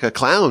 You look like a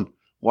clown.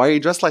 Why are you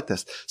dressed like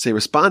this? So he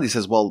responds, he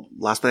says, well,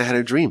 last night I had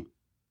a dream.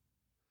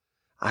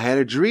 I had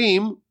a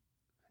dream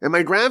and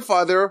my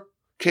grandfather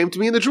came to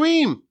me in the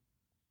dream.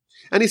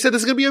 And he said,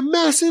 there's going to be a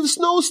massive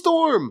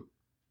snowstorm.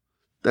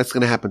 That's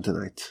going to happen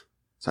tonight.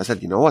 So I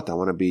said, you know what? I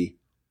want to be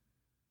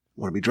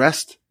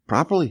dressed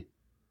properly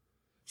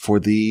for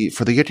the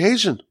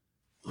occasion.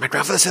 My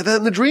grandfather said that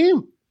in the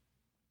dream.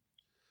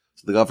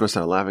 So the governor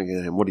started laughing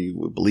at him. What do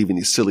you believe in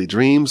these silly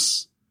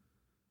dreams?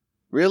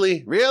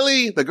 Really?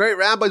 The great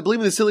rabbi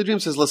believing in these silly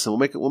dreams says, listen,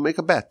 we'll make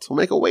a bet. We'll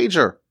make a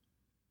wager.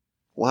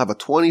 We'll have a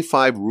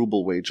 25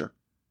 ruble wager.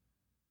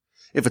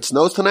 If it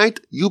snows tonight,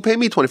 you pay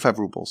me 25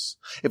 rubles.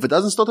 If it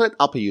doesn't snow tonight,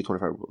 I'll pay you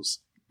 25 rubles.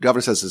 The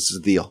governor says this is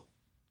a deal.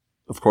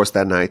 Of course,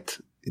 that night,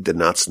 it did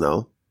not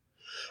snow.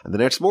 And the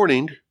next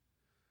morning,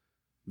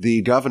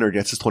 the governor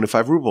gets his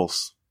 25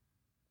 rubles.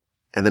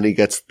 And then he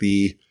gets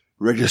the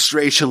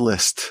registration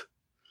list.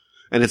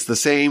 And it's the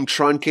same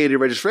truncated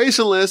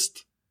registration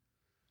list.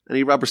 And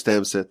he rubber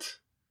stamps it.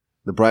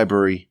 The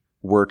bribery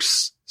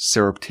works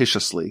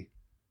surreptitiously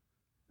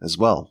as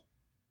well.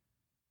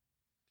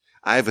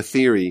 I have a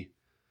theory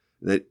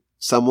that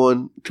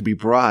someone could be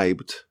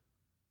bribed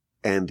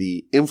and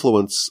the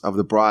influence of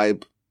the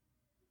bribe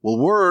will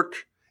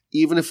work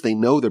even if they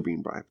know they're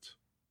being bribed.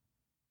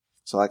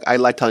 So I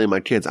like telling my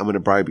kids, I'm going to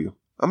bribe you.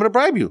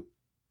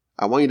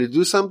 I want you to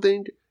do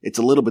something. It's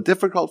a little bit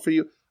difficult for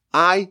you.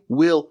 I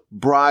will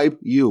bribe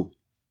you.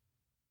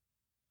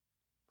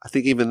 I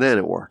think even then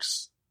it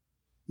works.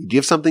 You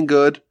give something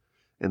good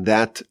and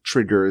that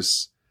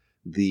triggers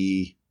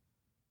the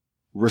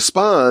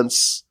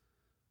response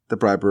the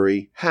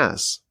bribery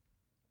has.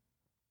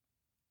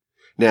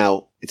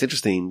 Now, it's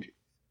interesting.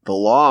 The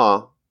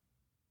law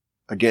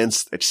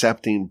against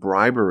accepting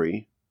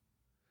bribery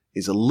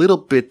is a little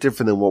bit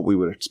different than what we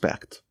would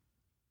expect.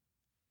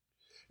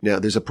 Now,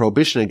 there's a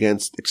prohibition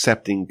against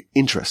accepting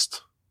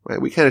interest,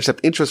 right? We can't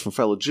accept interest from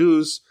fellow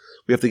Jews.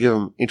 We have to give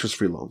them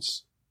interest-free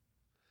loans.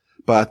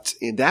 But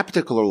in that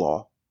particular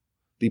law,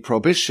 the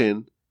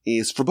prohibition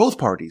is for both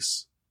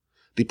parties.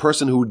 The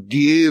person who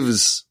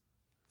gives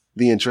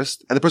the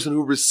interest and the person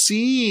who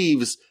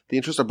receives the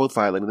interest are both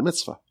violating the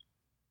mitzvah.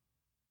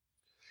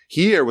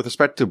 Here, with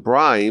respect to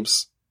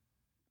bribes,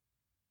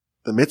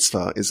 the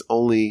mitzvah is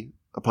only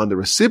upon the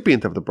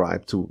recipient of the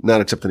bribe to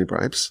not accept any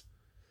bribes.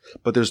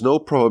 but there's no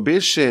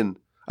prohibition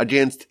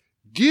against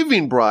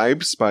giving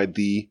bribes by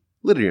the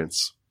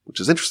litigants, which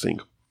is interesting.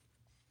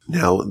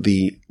 Now,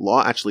 the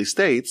law actually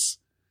states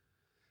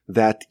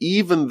that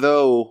even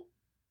though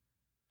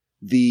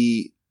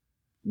the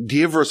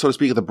giver, so to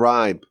speak, of the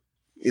bribe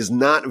is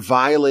not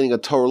violating a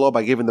Torah law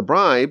by giving the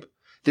bribe,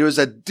 there is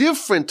a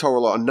different Torah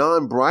law, a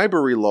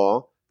non-bribery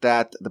law,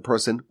 that the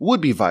person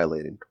would be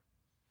violating.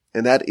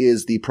 And that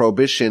is the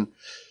prohibition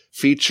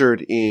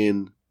featured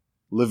in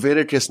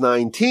Leviticus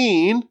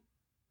 19,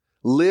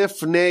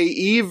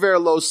 Lifnei iver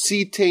lo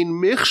sitein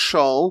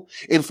michshol,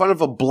 in front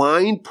of a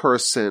blind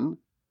person,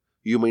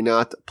 you may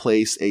not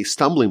place a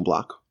stumbling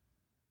block.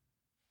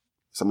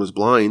 Someone who's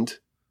blind,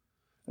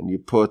 and you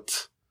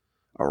put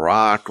a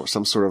rock or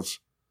some sort of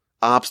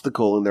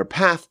obstacle in their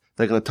path,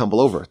 they're going to tumble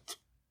over it.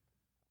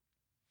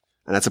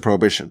 And that's a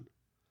prohibition.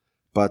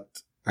 But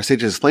our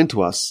sages explained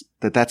to us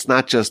that that's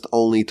not just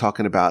only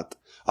talking about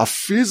a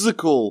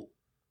physical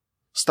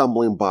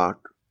stumbling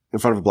block in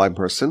front of a blind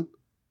person,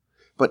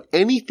 but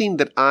anything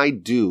that I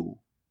do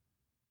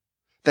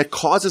that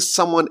causes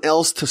someone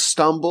else to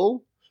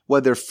stumble,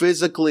 whether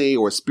physically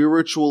or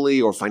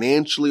spiritually or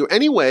financially or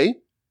any way,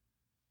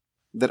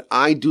 that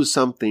I do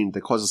something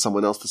that causes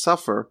someone else to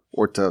suffer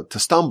or to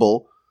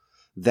stumble,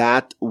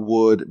 that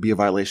would be a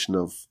violation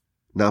of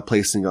not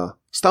placing a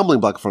stumbling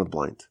block in front of the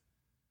blind.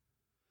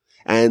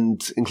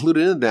 And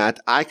included in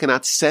that, I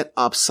cannot set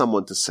up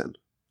someone to sin.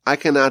 I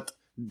cannot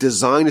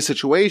design a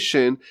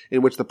situation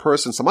in which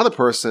some other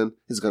person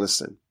is going to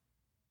sin.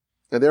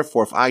 And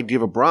therefore, if I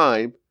give a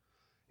bribe,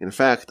 in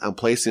fact, I'm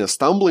placing a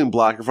stumbling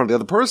block in front of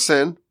the other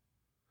person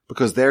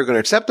because they're going to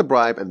accept the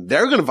bribe and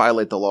they're going to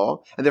violate the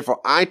law. And therefore,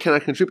 I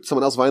cannot contribute to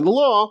someone else violating the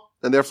law.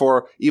 And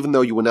therefore, even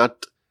though you will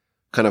not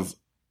kind of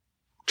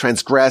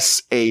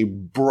transgress a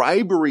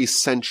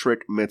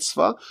bribery-centric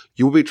mitzvah,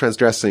 you will be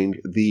transgressing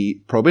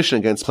the prohibition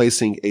against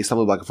placing a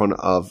stumbling block in front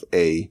of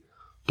a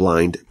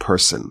blind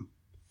person.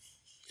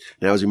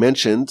 Now, as we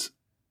mentioned,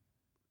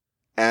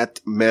 at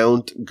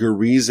Mount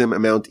Gerizim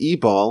and Mount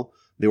Ebal,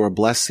 there were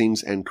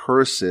blessings and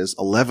curses,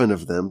 11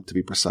 of them to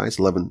be precise,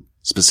 11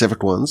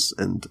 specific ones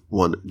and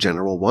one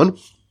general one.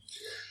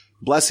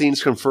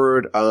 Blessings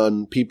conferred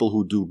on people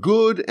who do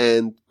good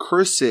and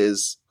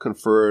curses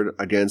conferred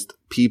against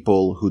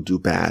people who do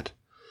bad.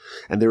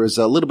 And there is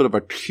a little bit of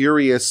a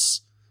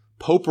curious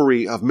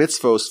potpourri of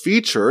mitzvos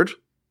featured,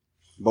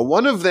 but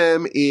one of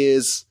them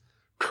is,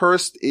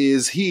 cursed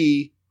is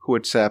he who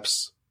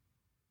accepts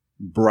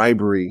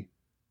bribery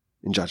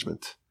in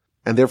judgment.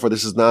 And therefore,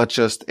 this is not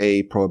just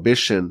a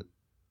prohibition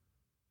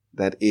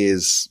that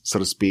is, so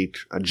to speak,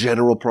 a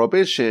general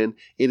prohibition.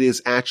 It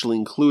is actually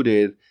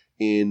included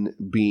in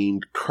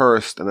being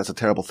cursed, and that's a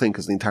terrible thing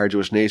because the entire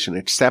Jewish nation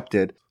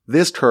accepted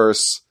this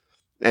curse,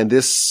 and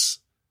this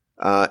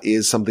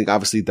is something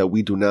obviously that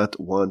we do not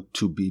want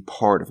to be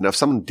part of. Now, if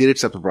someone did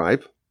accept a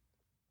bribe,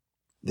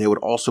 they would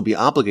also be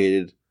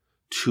obligated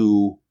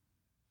to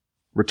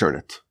return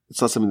it.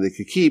 It's not something they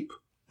could keep.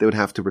 They would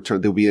have to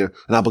return. There would be an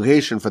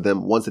obligation for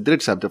them once they did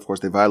accept it. Of course,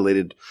 they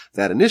violated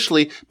that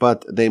initially,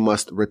 but they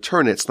must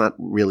return it. It's not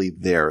really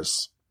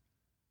theirs.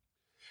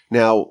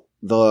 Now,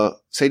 the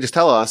sages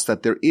tell us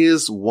that there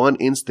is one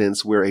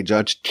instance where a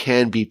judge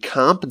can be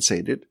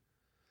compensated,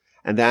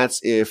 and that's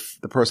if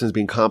the person is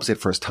being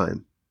compensated for his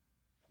time.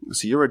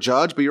 So you're a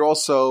judge, but you're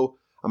also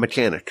a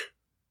mechanic.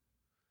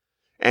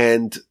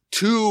 And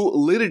two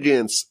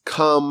litigants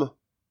come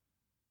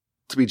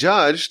to be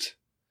judged,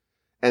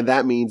 and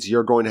that means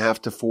you're going to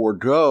have to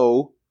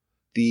forego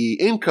the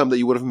income that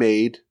you would have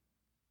made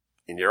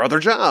in your other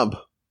job.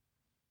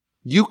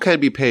 You can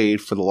be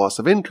paid for the loss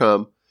of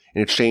income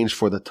in exchange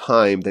for the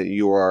time that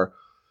you are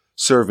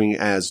serving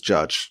as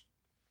judge,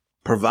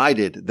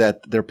 provided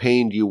that they're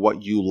paying you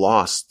what you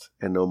lost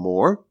and no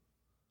more.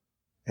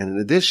 And in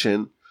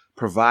addition,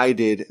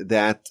 provided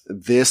that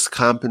this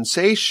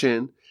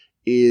compensation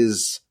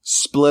is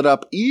split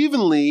up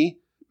evenly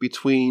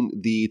between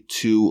the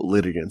two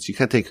litigants. You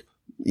can't take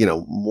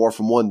more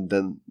from one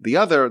than the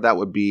other. That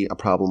would be a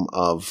problem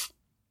of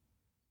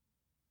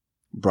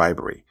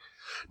bribery.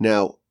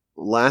 Now,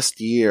 last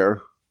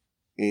year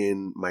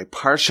in my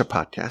Parsha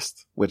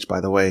podcast, which, by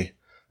the way,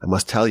 I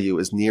must tell you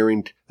is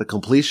nearing the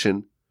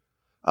completion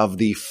of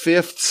the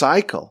 5th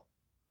cycle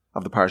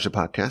of the Parsha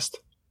podcast,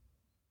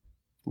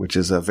 which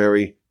is a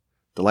very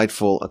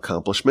delightful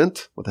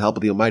accomplishment. With the help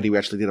of the Almighty, we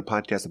actually did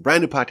a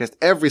brand new podcast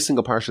every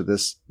single Parsha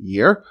this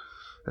year.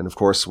 And of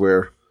course,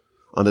 we're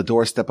on the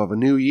doorstep of a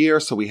new year,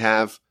 so we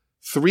have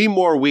 3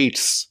 more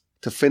weeks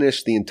to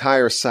finish the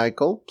entire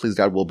cycle. Please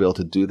God, we'll be able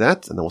to do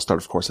that, and then we'll start,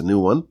 of course, a new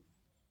one.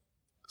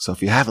 So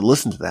if you haven't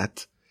listened to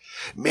that,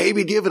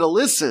 maybe give it a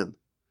listen,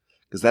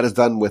 because that is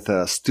done with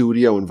a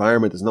studio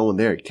environment. There's no one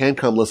there. You can't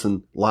come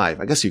listen live.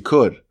 I guess you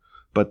could,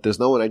 but there's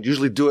no one. I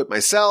usually do it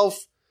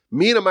myself,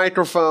 me and a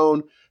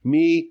microphone,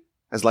 me,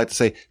 as I like to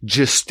say,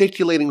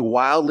 gesticulating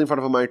wildly in front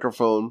of a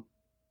microphone.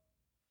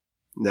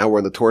 Now we're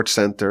in the Torch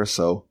Center,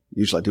 so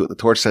usually I do it in the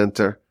Torch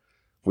Center.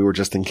 We were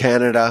just in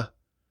Canada.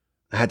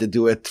 I had to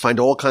do it, find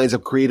all kinds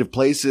of creative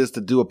places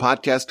to do a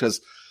podcast because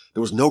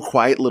there was no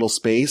quiet little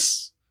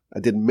space I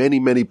did many,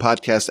 many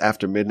podcasts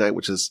after midnight,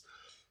 which is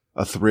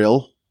a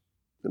thrill.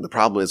 And the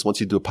problem is once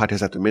you do a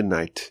podcast after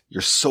midnight,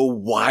 you're so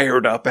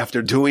wired up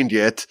after doing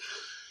it.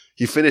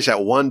 You finish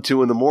at 1,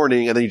 2 in the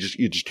morning and then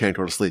you just can't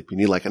go to sleep. You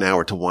need like an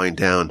hour to wind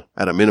down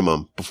at a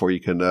minimum before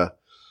you can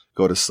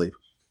go to sleep.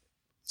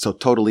 So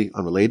totally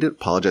unrelated.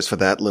 Apologize for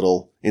that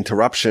little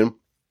interruption.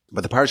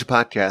 But the Parsha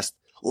podcast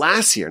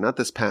last year, not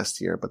this past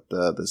year, but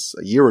this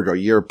a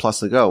year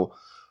plus ago,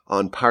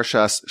 on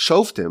Parshas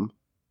Shoftim,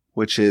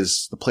 which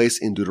is the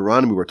place in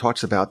Deuteronomy where it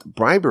talks about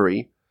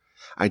bribery,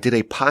 I did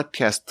a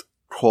podcast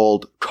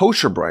called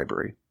Kosher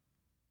Bribery.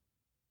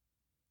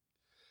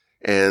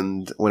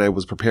 And when I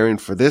was preparing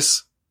for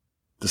this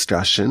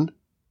discussion,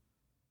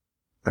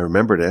 I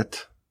remembered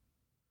it,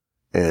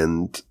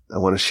 and I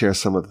want to share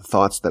some of the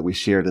thoughts that we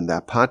shared in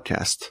that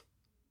podcast.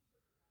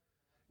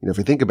 If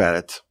you think about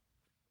it,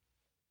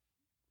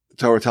 the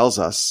Torah tells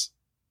us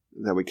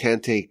that we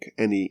can't take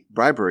any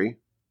bribery,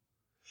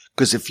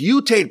 because if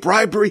you take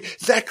bribery,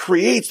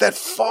 that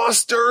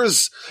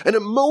fosters an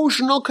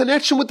emotional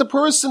connection with the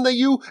person that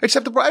you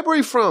accept the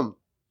bribery from.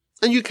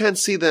 And you can't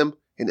see them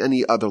in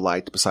any other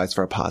light besides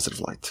for a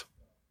positive light.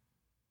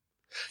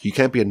 You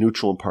can't be a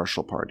neutral and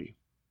partial party.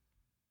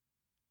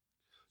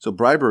 So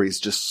bribery is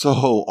just so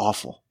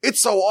awful.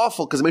 It's so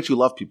awful because it makes you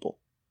love people.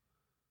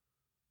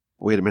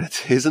 Wait a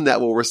minute. Isn't that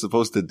what we're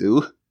supposed to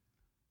do?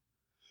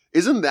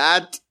 Isn't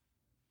that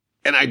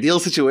an ideal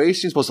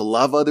situation? You're supposed to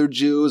love other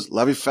Jews,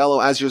 love your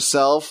fellow as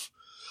yourself.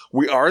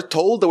 We are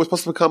told that we're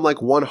supposed to become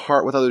like one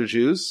heart with other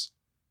Jews.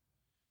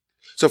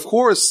 So of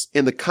course,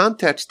 in the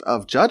context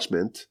of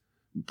judgment,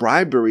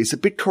 bribery is a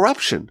big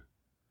corruption,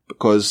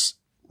 because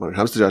when it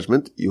comes to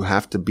judgment, you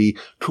have to be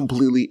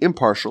completely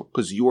impartial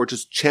because you are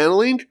just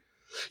channeling.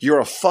 You're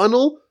a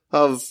funnel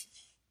of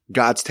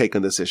God's take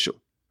on this issue.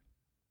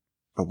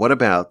 But what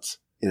about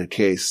in a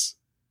case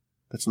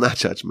that's not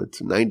judgment?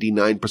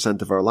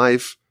 99% of our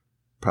life,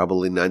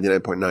 probably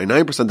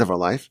 99.99% of our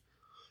life,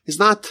 is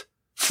not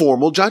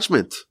formal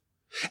judgment.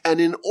 And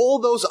in all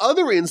those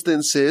other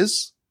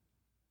instances,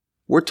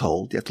 we're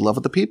told you have to love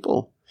other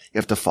people. You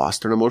have to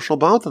foster an emotional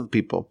bond with other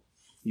people.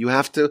 You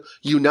have to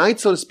unite,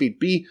 so to speak,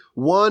 be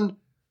one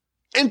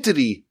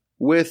entity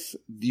with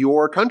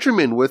your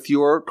countrymen, with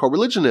your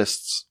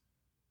co-religionists.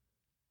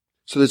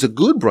 So there's a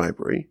good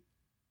bribery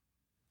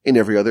in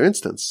every other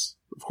instance.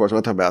 Of course, I'm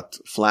not talking about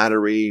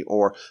flattery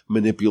or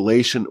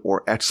manipulation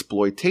or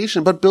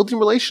exploitation, but building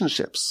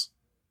relationships,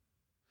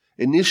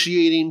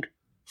 initiating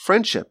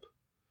friendship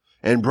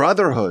and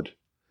brotherhood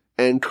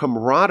and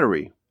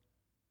camaraderie.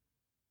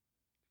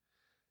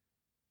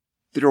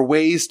 There are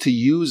ways to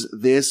use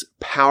this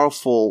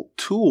powerful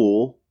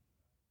tool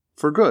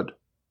for good.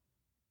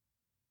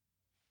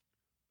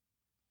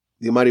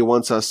 The Almighty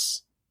wants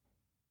us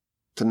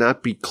to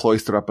not be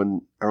cloistered up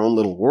in our own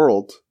little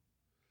world,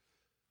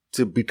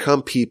 to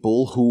become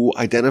people who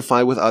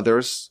identify with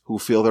others, who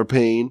feel their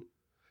pain,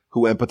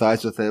 who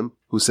empathize with them,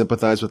 who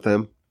sympathize with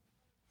them,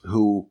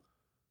 who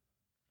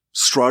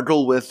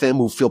struggle with them,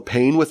 who feel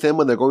pain with them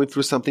when they're going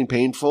through something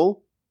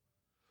painful,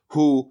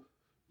 who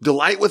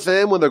delight with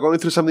them when they're going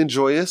through something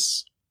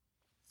joyous.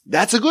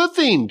 That's a good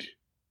thing.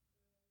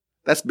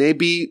 That's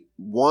maybe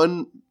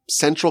one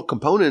central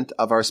component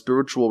of our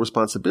spiritual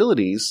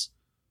responsibilities,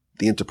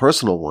 the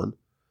interpersonal one,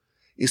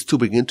 is to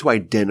begin to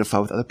identify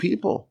with other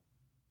people.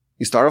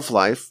 You start off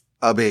life,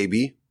 a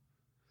baby.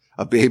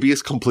 A baby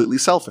is completely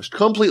selfish.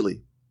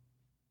 Completely.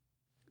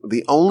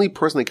 The only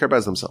person they care about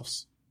is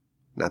themselves.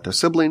 Not their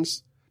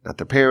siblings, not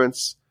their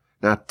parents,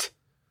 not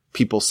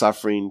people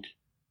suffering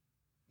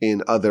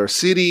in other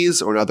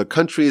cities or in other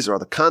countries or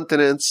other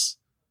continents,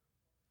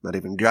 not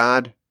even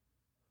God.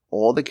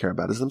 All they care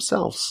about is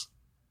themselves.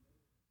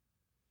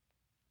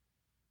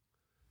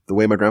 The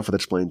way my grandfather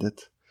explained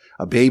it,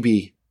 a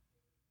baby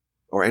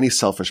or any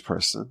selfish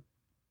person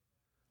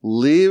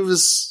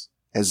lives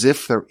as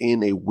if they're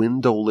in a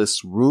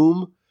windowless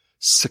room,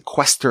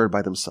 sequestered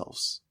by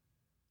themselves.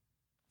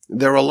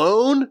 They're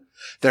alone,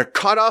 they're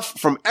cut off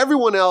from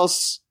everyone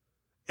else,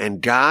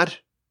 and God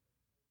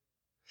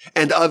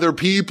and other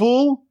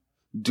people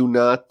do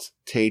not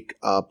take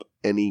up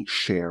any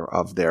share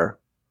of their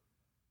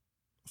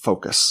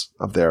focus,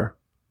 of their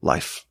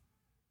life.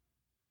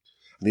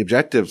 And the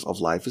objective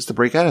of life is to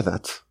break out of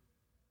that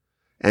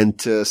and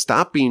to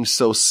stop being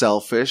so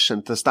selfish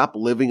and to stop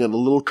living in a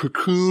little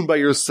cocoon by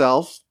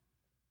yourself,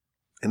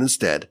 and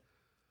instead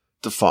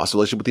to foster a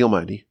relationship with the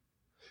Almighty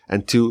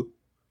and to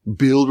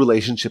build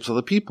relationships with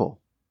other people.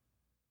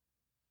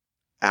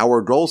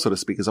 Our goal, so to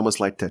speak, is almost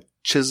like to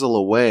chisel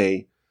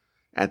away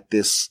at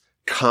this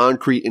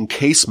concrete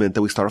encasement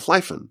that we start off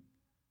life in.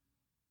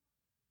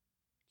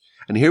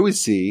 And here we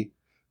see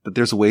that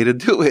there's a way to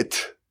do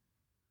it.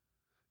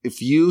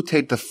 If you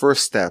take the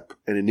first step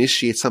and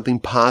initiate something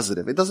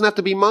positive, it doesn't have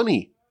to be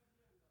money.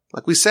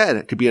 Like we said,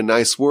 it could be a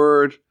nice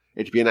word.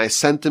 It could be a nice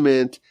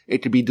sentiment. It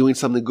could be doing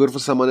something good for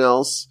someone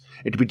else.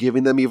 It could be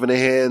giving them even a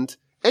hand.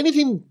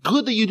 Anything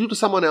good that you do to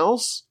someone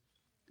else,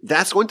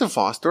 that's going to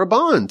foster a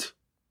bond.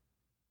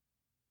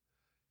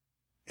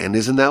 And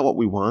isn't that what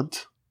we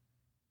want?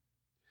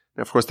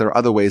 Now, of course, there are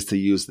other ways to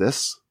use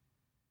this.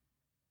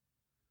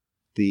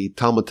 The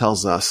Talmud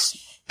tells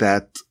us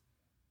that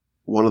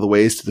one of the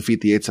ways to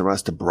defeat the Yetzer Hara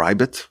is to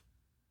bribe it.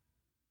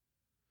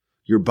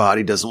 Your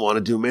body doesn't want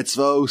to do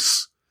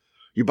mitzvos.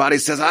 Your body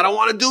says, I don't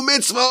want to do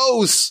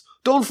mitzvos.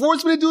 Don't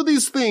force me to do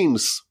these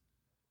things.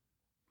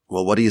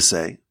 Well, what do you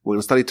say? We're going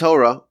to study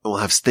Torah and we'll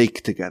have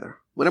steak together.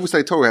 Whenever we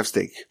study Torah, we have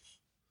steak.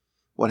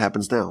 What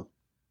happens now?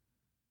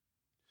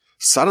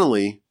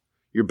 Suddenly,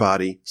 your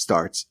body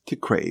starts to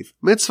crave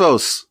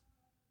mitzvos.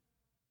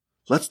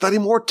 Let's study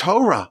more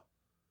Torah.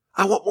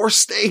 I want more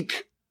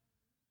steak.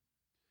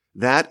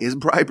 That is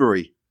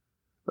bribery.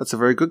 That's a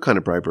very good kind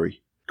of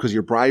bribery, because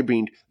you're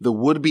bribing the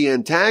would-be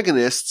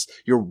antagonists.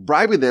 You're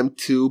bribing them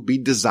to be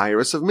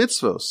desirous of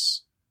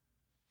mitzvos.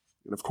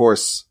 And of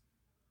course,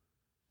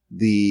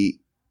 the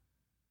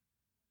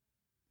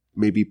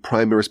maybe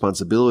primary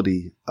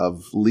responsibility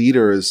of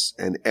leaders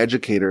and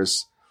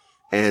educators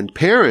and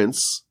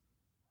parents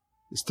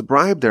is to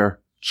bribe their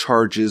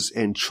charges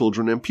and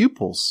children and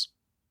pupils.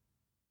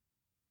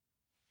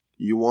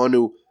 You want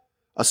to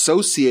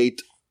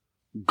associate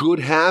good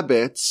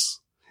habits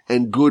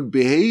and good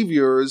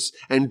behaviors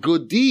and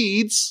good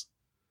deeds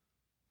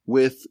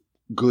with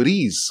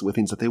goodies, with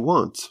things that they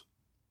want.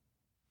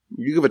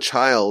 You give a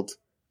child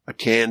a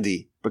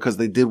candy because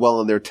they did well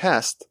on their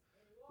test,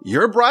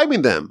 you're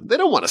bribing them. They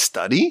don't want to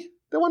study.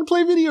 They want to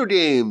play video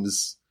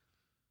games.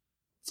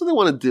 That's what they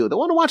want to do. They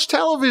want to watch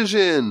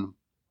television.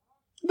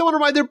 They want to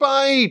ride their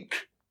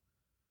bike.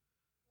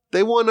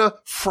 They want to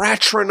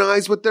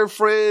fraternize with their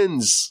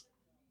friends.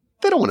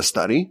 They don't want to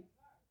study.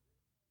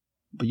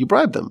 But you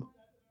bribe them.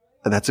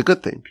 And that's a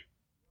good thing.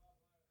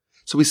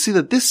 So we see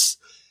that this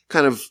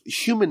kind of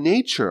human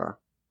nature,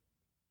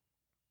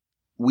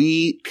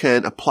 we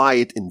can apply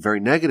it in very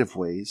negative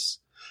ways,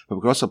 but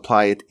we can also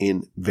apply it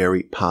in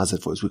very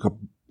positive ways.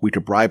 We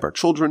could bribe our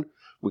children.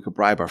 We could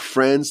bribe our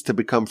friends to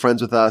become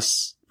friends with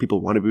us, people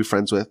we want to be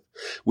friends with.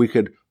 We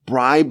could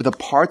bribe the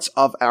parts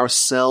of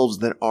ourselves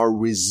that are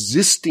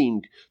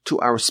resisting to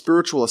our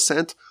spiritual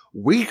ascent.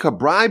 We could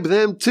bribe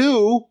them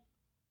too.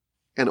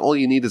 And all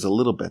you need is a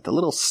little bit, a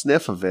little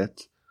sniff of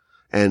it.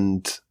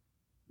 And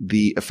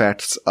the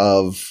effects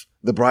of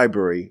the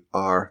bribery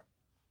are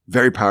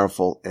very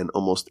powerful and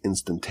almost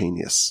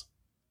instantaneous.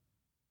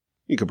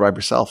 You could bribe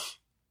yourself.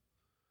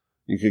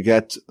 You could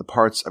get the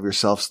parts of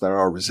yourselves that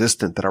are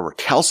resistant, that are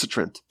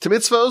recalcitrant to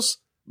mitzvos,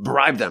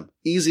 bribe them.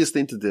 Easiest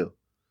thing to do.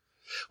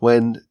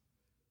 When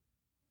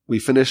we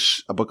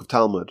finish a book of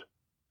Talmud,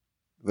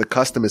 the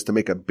custom is to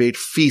make a big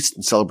feast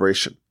and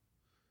celebration.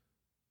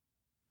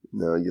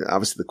 Now,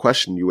 obviously the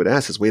question you would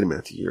ask is, wait a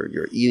minute,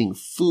 you're eating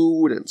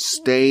food and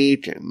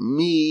steak and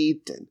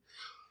meat and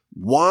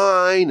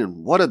wine,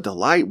 and what a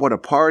delight, what a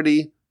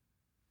party.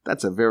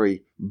 That's a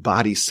very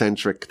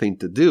body-centric thing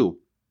to do.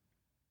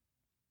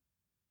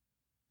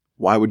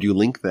 Why would you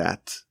link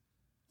that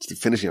to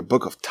finishing a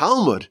book of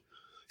Talmud,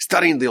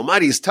 studying the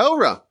Almighty's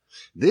Torah?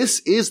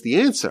 This is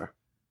the answer.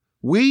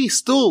 We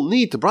still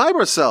need to bribe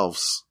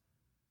ourselves.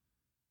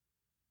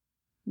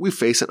 We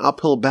face an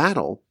uphill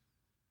battle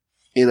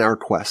in our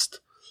quest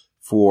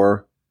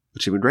for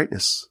achieving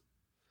greatness.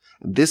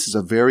 And this is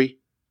a very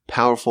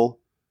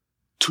powerful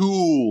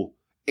tool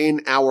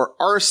in our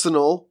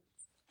arsenal,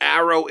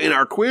 arrow in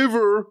our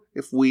quiver,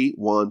 if we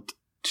want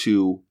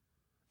to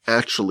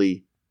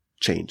actually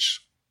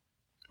change.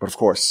 But of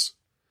course,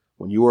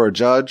 when you are a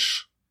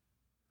judge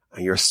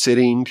and you're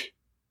sitting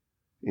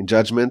in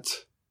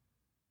judgment,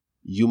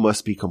 you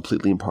must be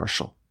completely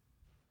impartial.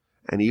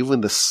 And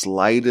even the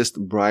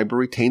slightest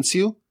bribery taints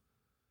you.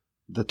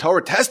 The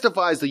Torah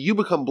testifies that you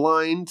become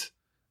blind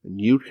and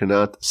you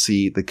cannot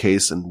see the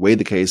case and weigh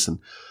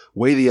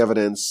the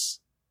evidence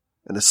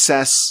and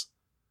assess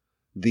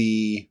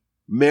the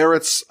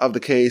merits of the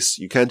case.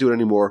 You can't do it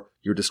anymore.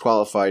 You're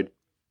disqualified.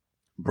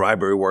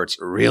 Bribery works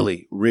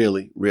really,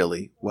 really,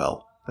 really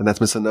well. And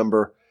that's mitzvah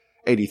number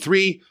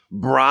 83,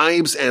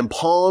 bribes and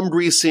palm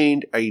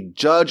greasing. A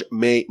judge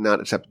may not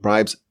accept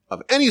bribes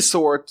of any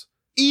sort,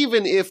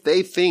 even if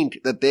they think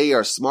that they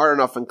are smart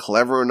enough and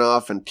clever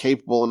enough and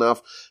capable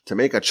enough to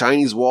make a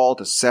Chinese wall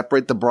to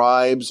separate the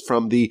bribes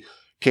from the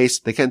case.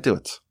 They can't do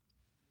it.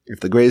 If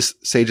the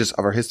greatest sages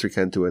of our history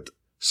can't do it,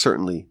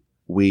 certainly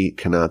we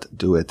cannot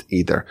do it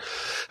either.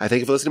 I thank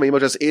you for listening. My email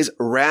address is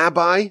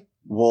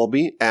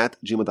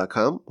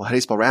rabbiwolbe@gmail.com. Well, how do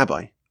you spell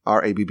rabbi?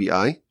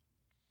 R-A-B-B-I.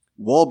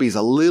 Wolbe is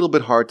a little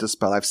bit hard to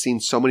spell. I've seen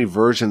so many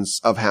versions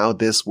of how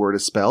this word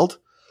is spelled,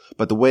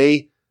 but the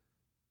way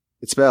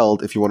it's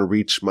spelled, if you want to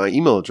reach my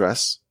email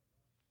address,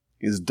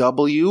 is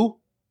W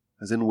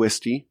as in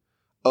whiskey,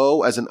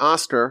 O as in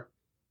Oscar,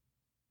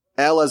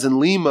 L as in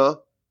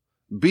Lima,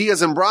 B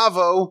as in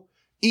Bravo,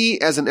 E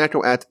as in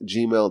Echo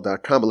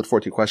 @gmail.com. I look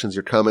forward to your questions,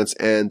 your comments,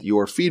 and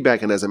your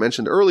feedback. And as I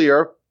mentioned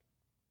earlier,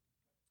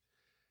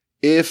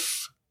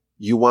 if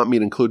you want me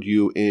to include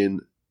you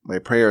in my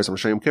prayers on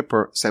Rosh Yom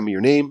Kippur, send me your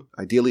name.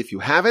 Ideally, if you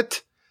have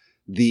it,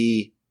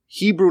 the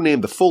Hebrew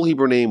name, the full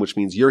Hebrew name, which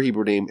means your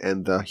Hebrew name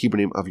and the Hebrew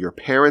name of your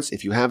parents.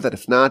 If you have that,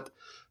 if not,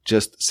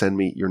 just send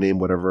me your name,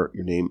 whatever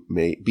your name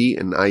may be.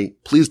 And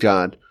please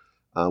God,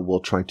 will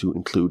try to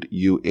include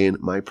you in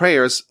my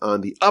prayers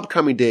on the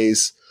upcoming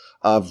days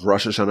of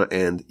Rosh Hashanah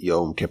and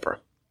Yom Kippur.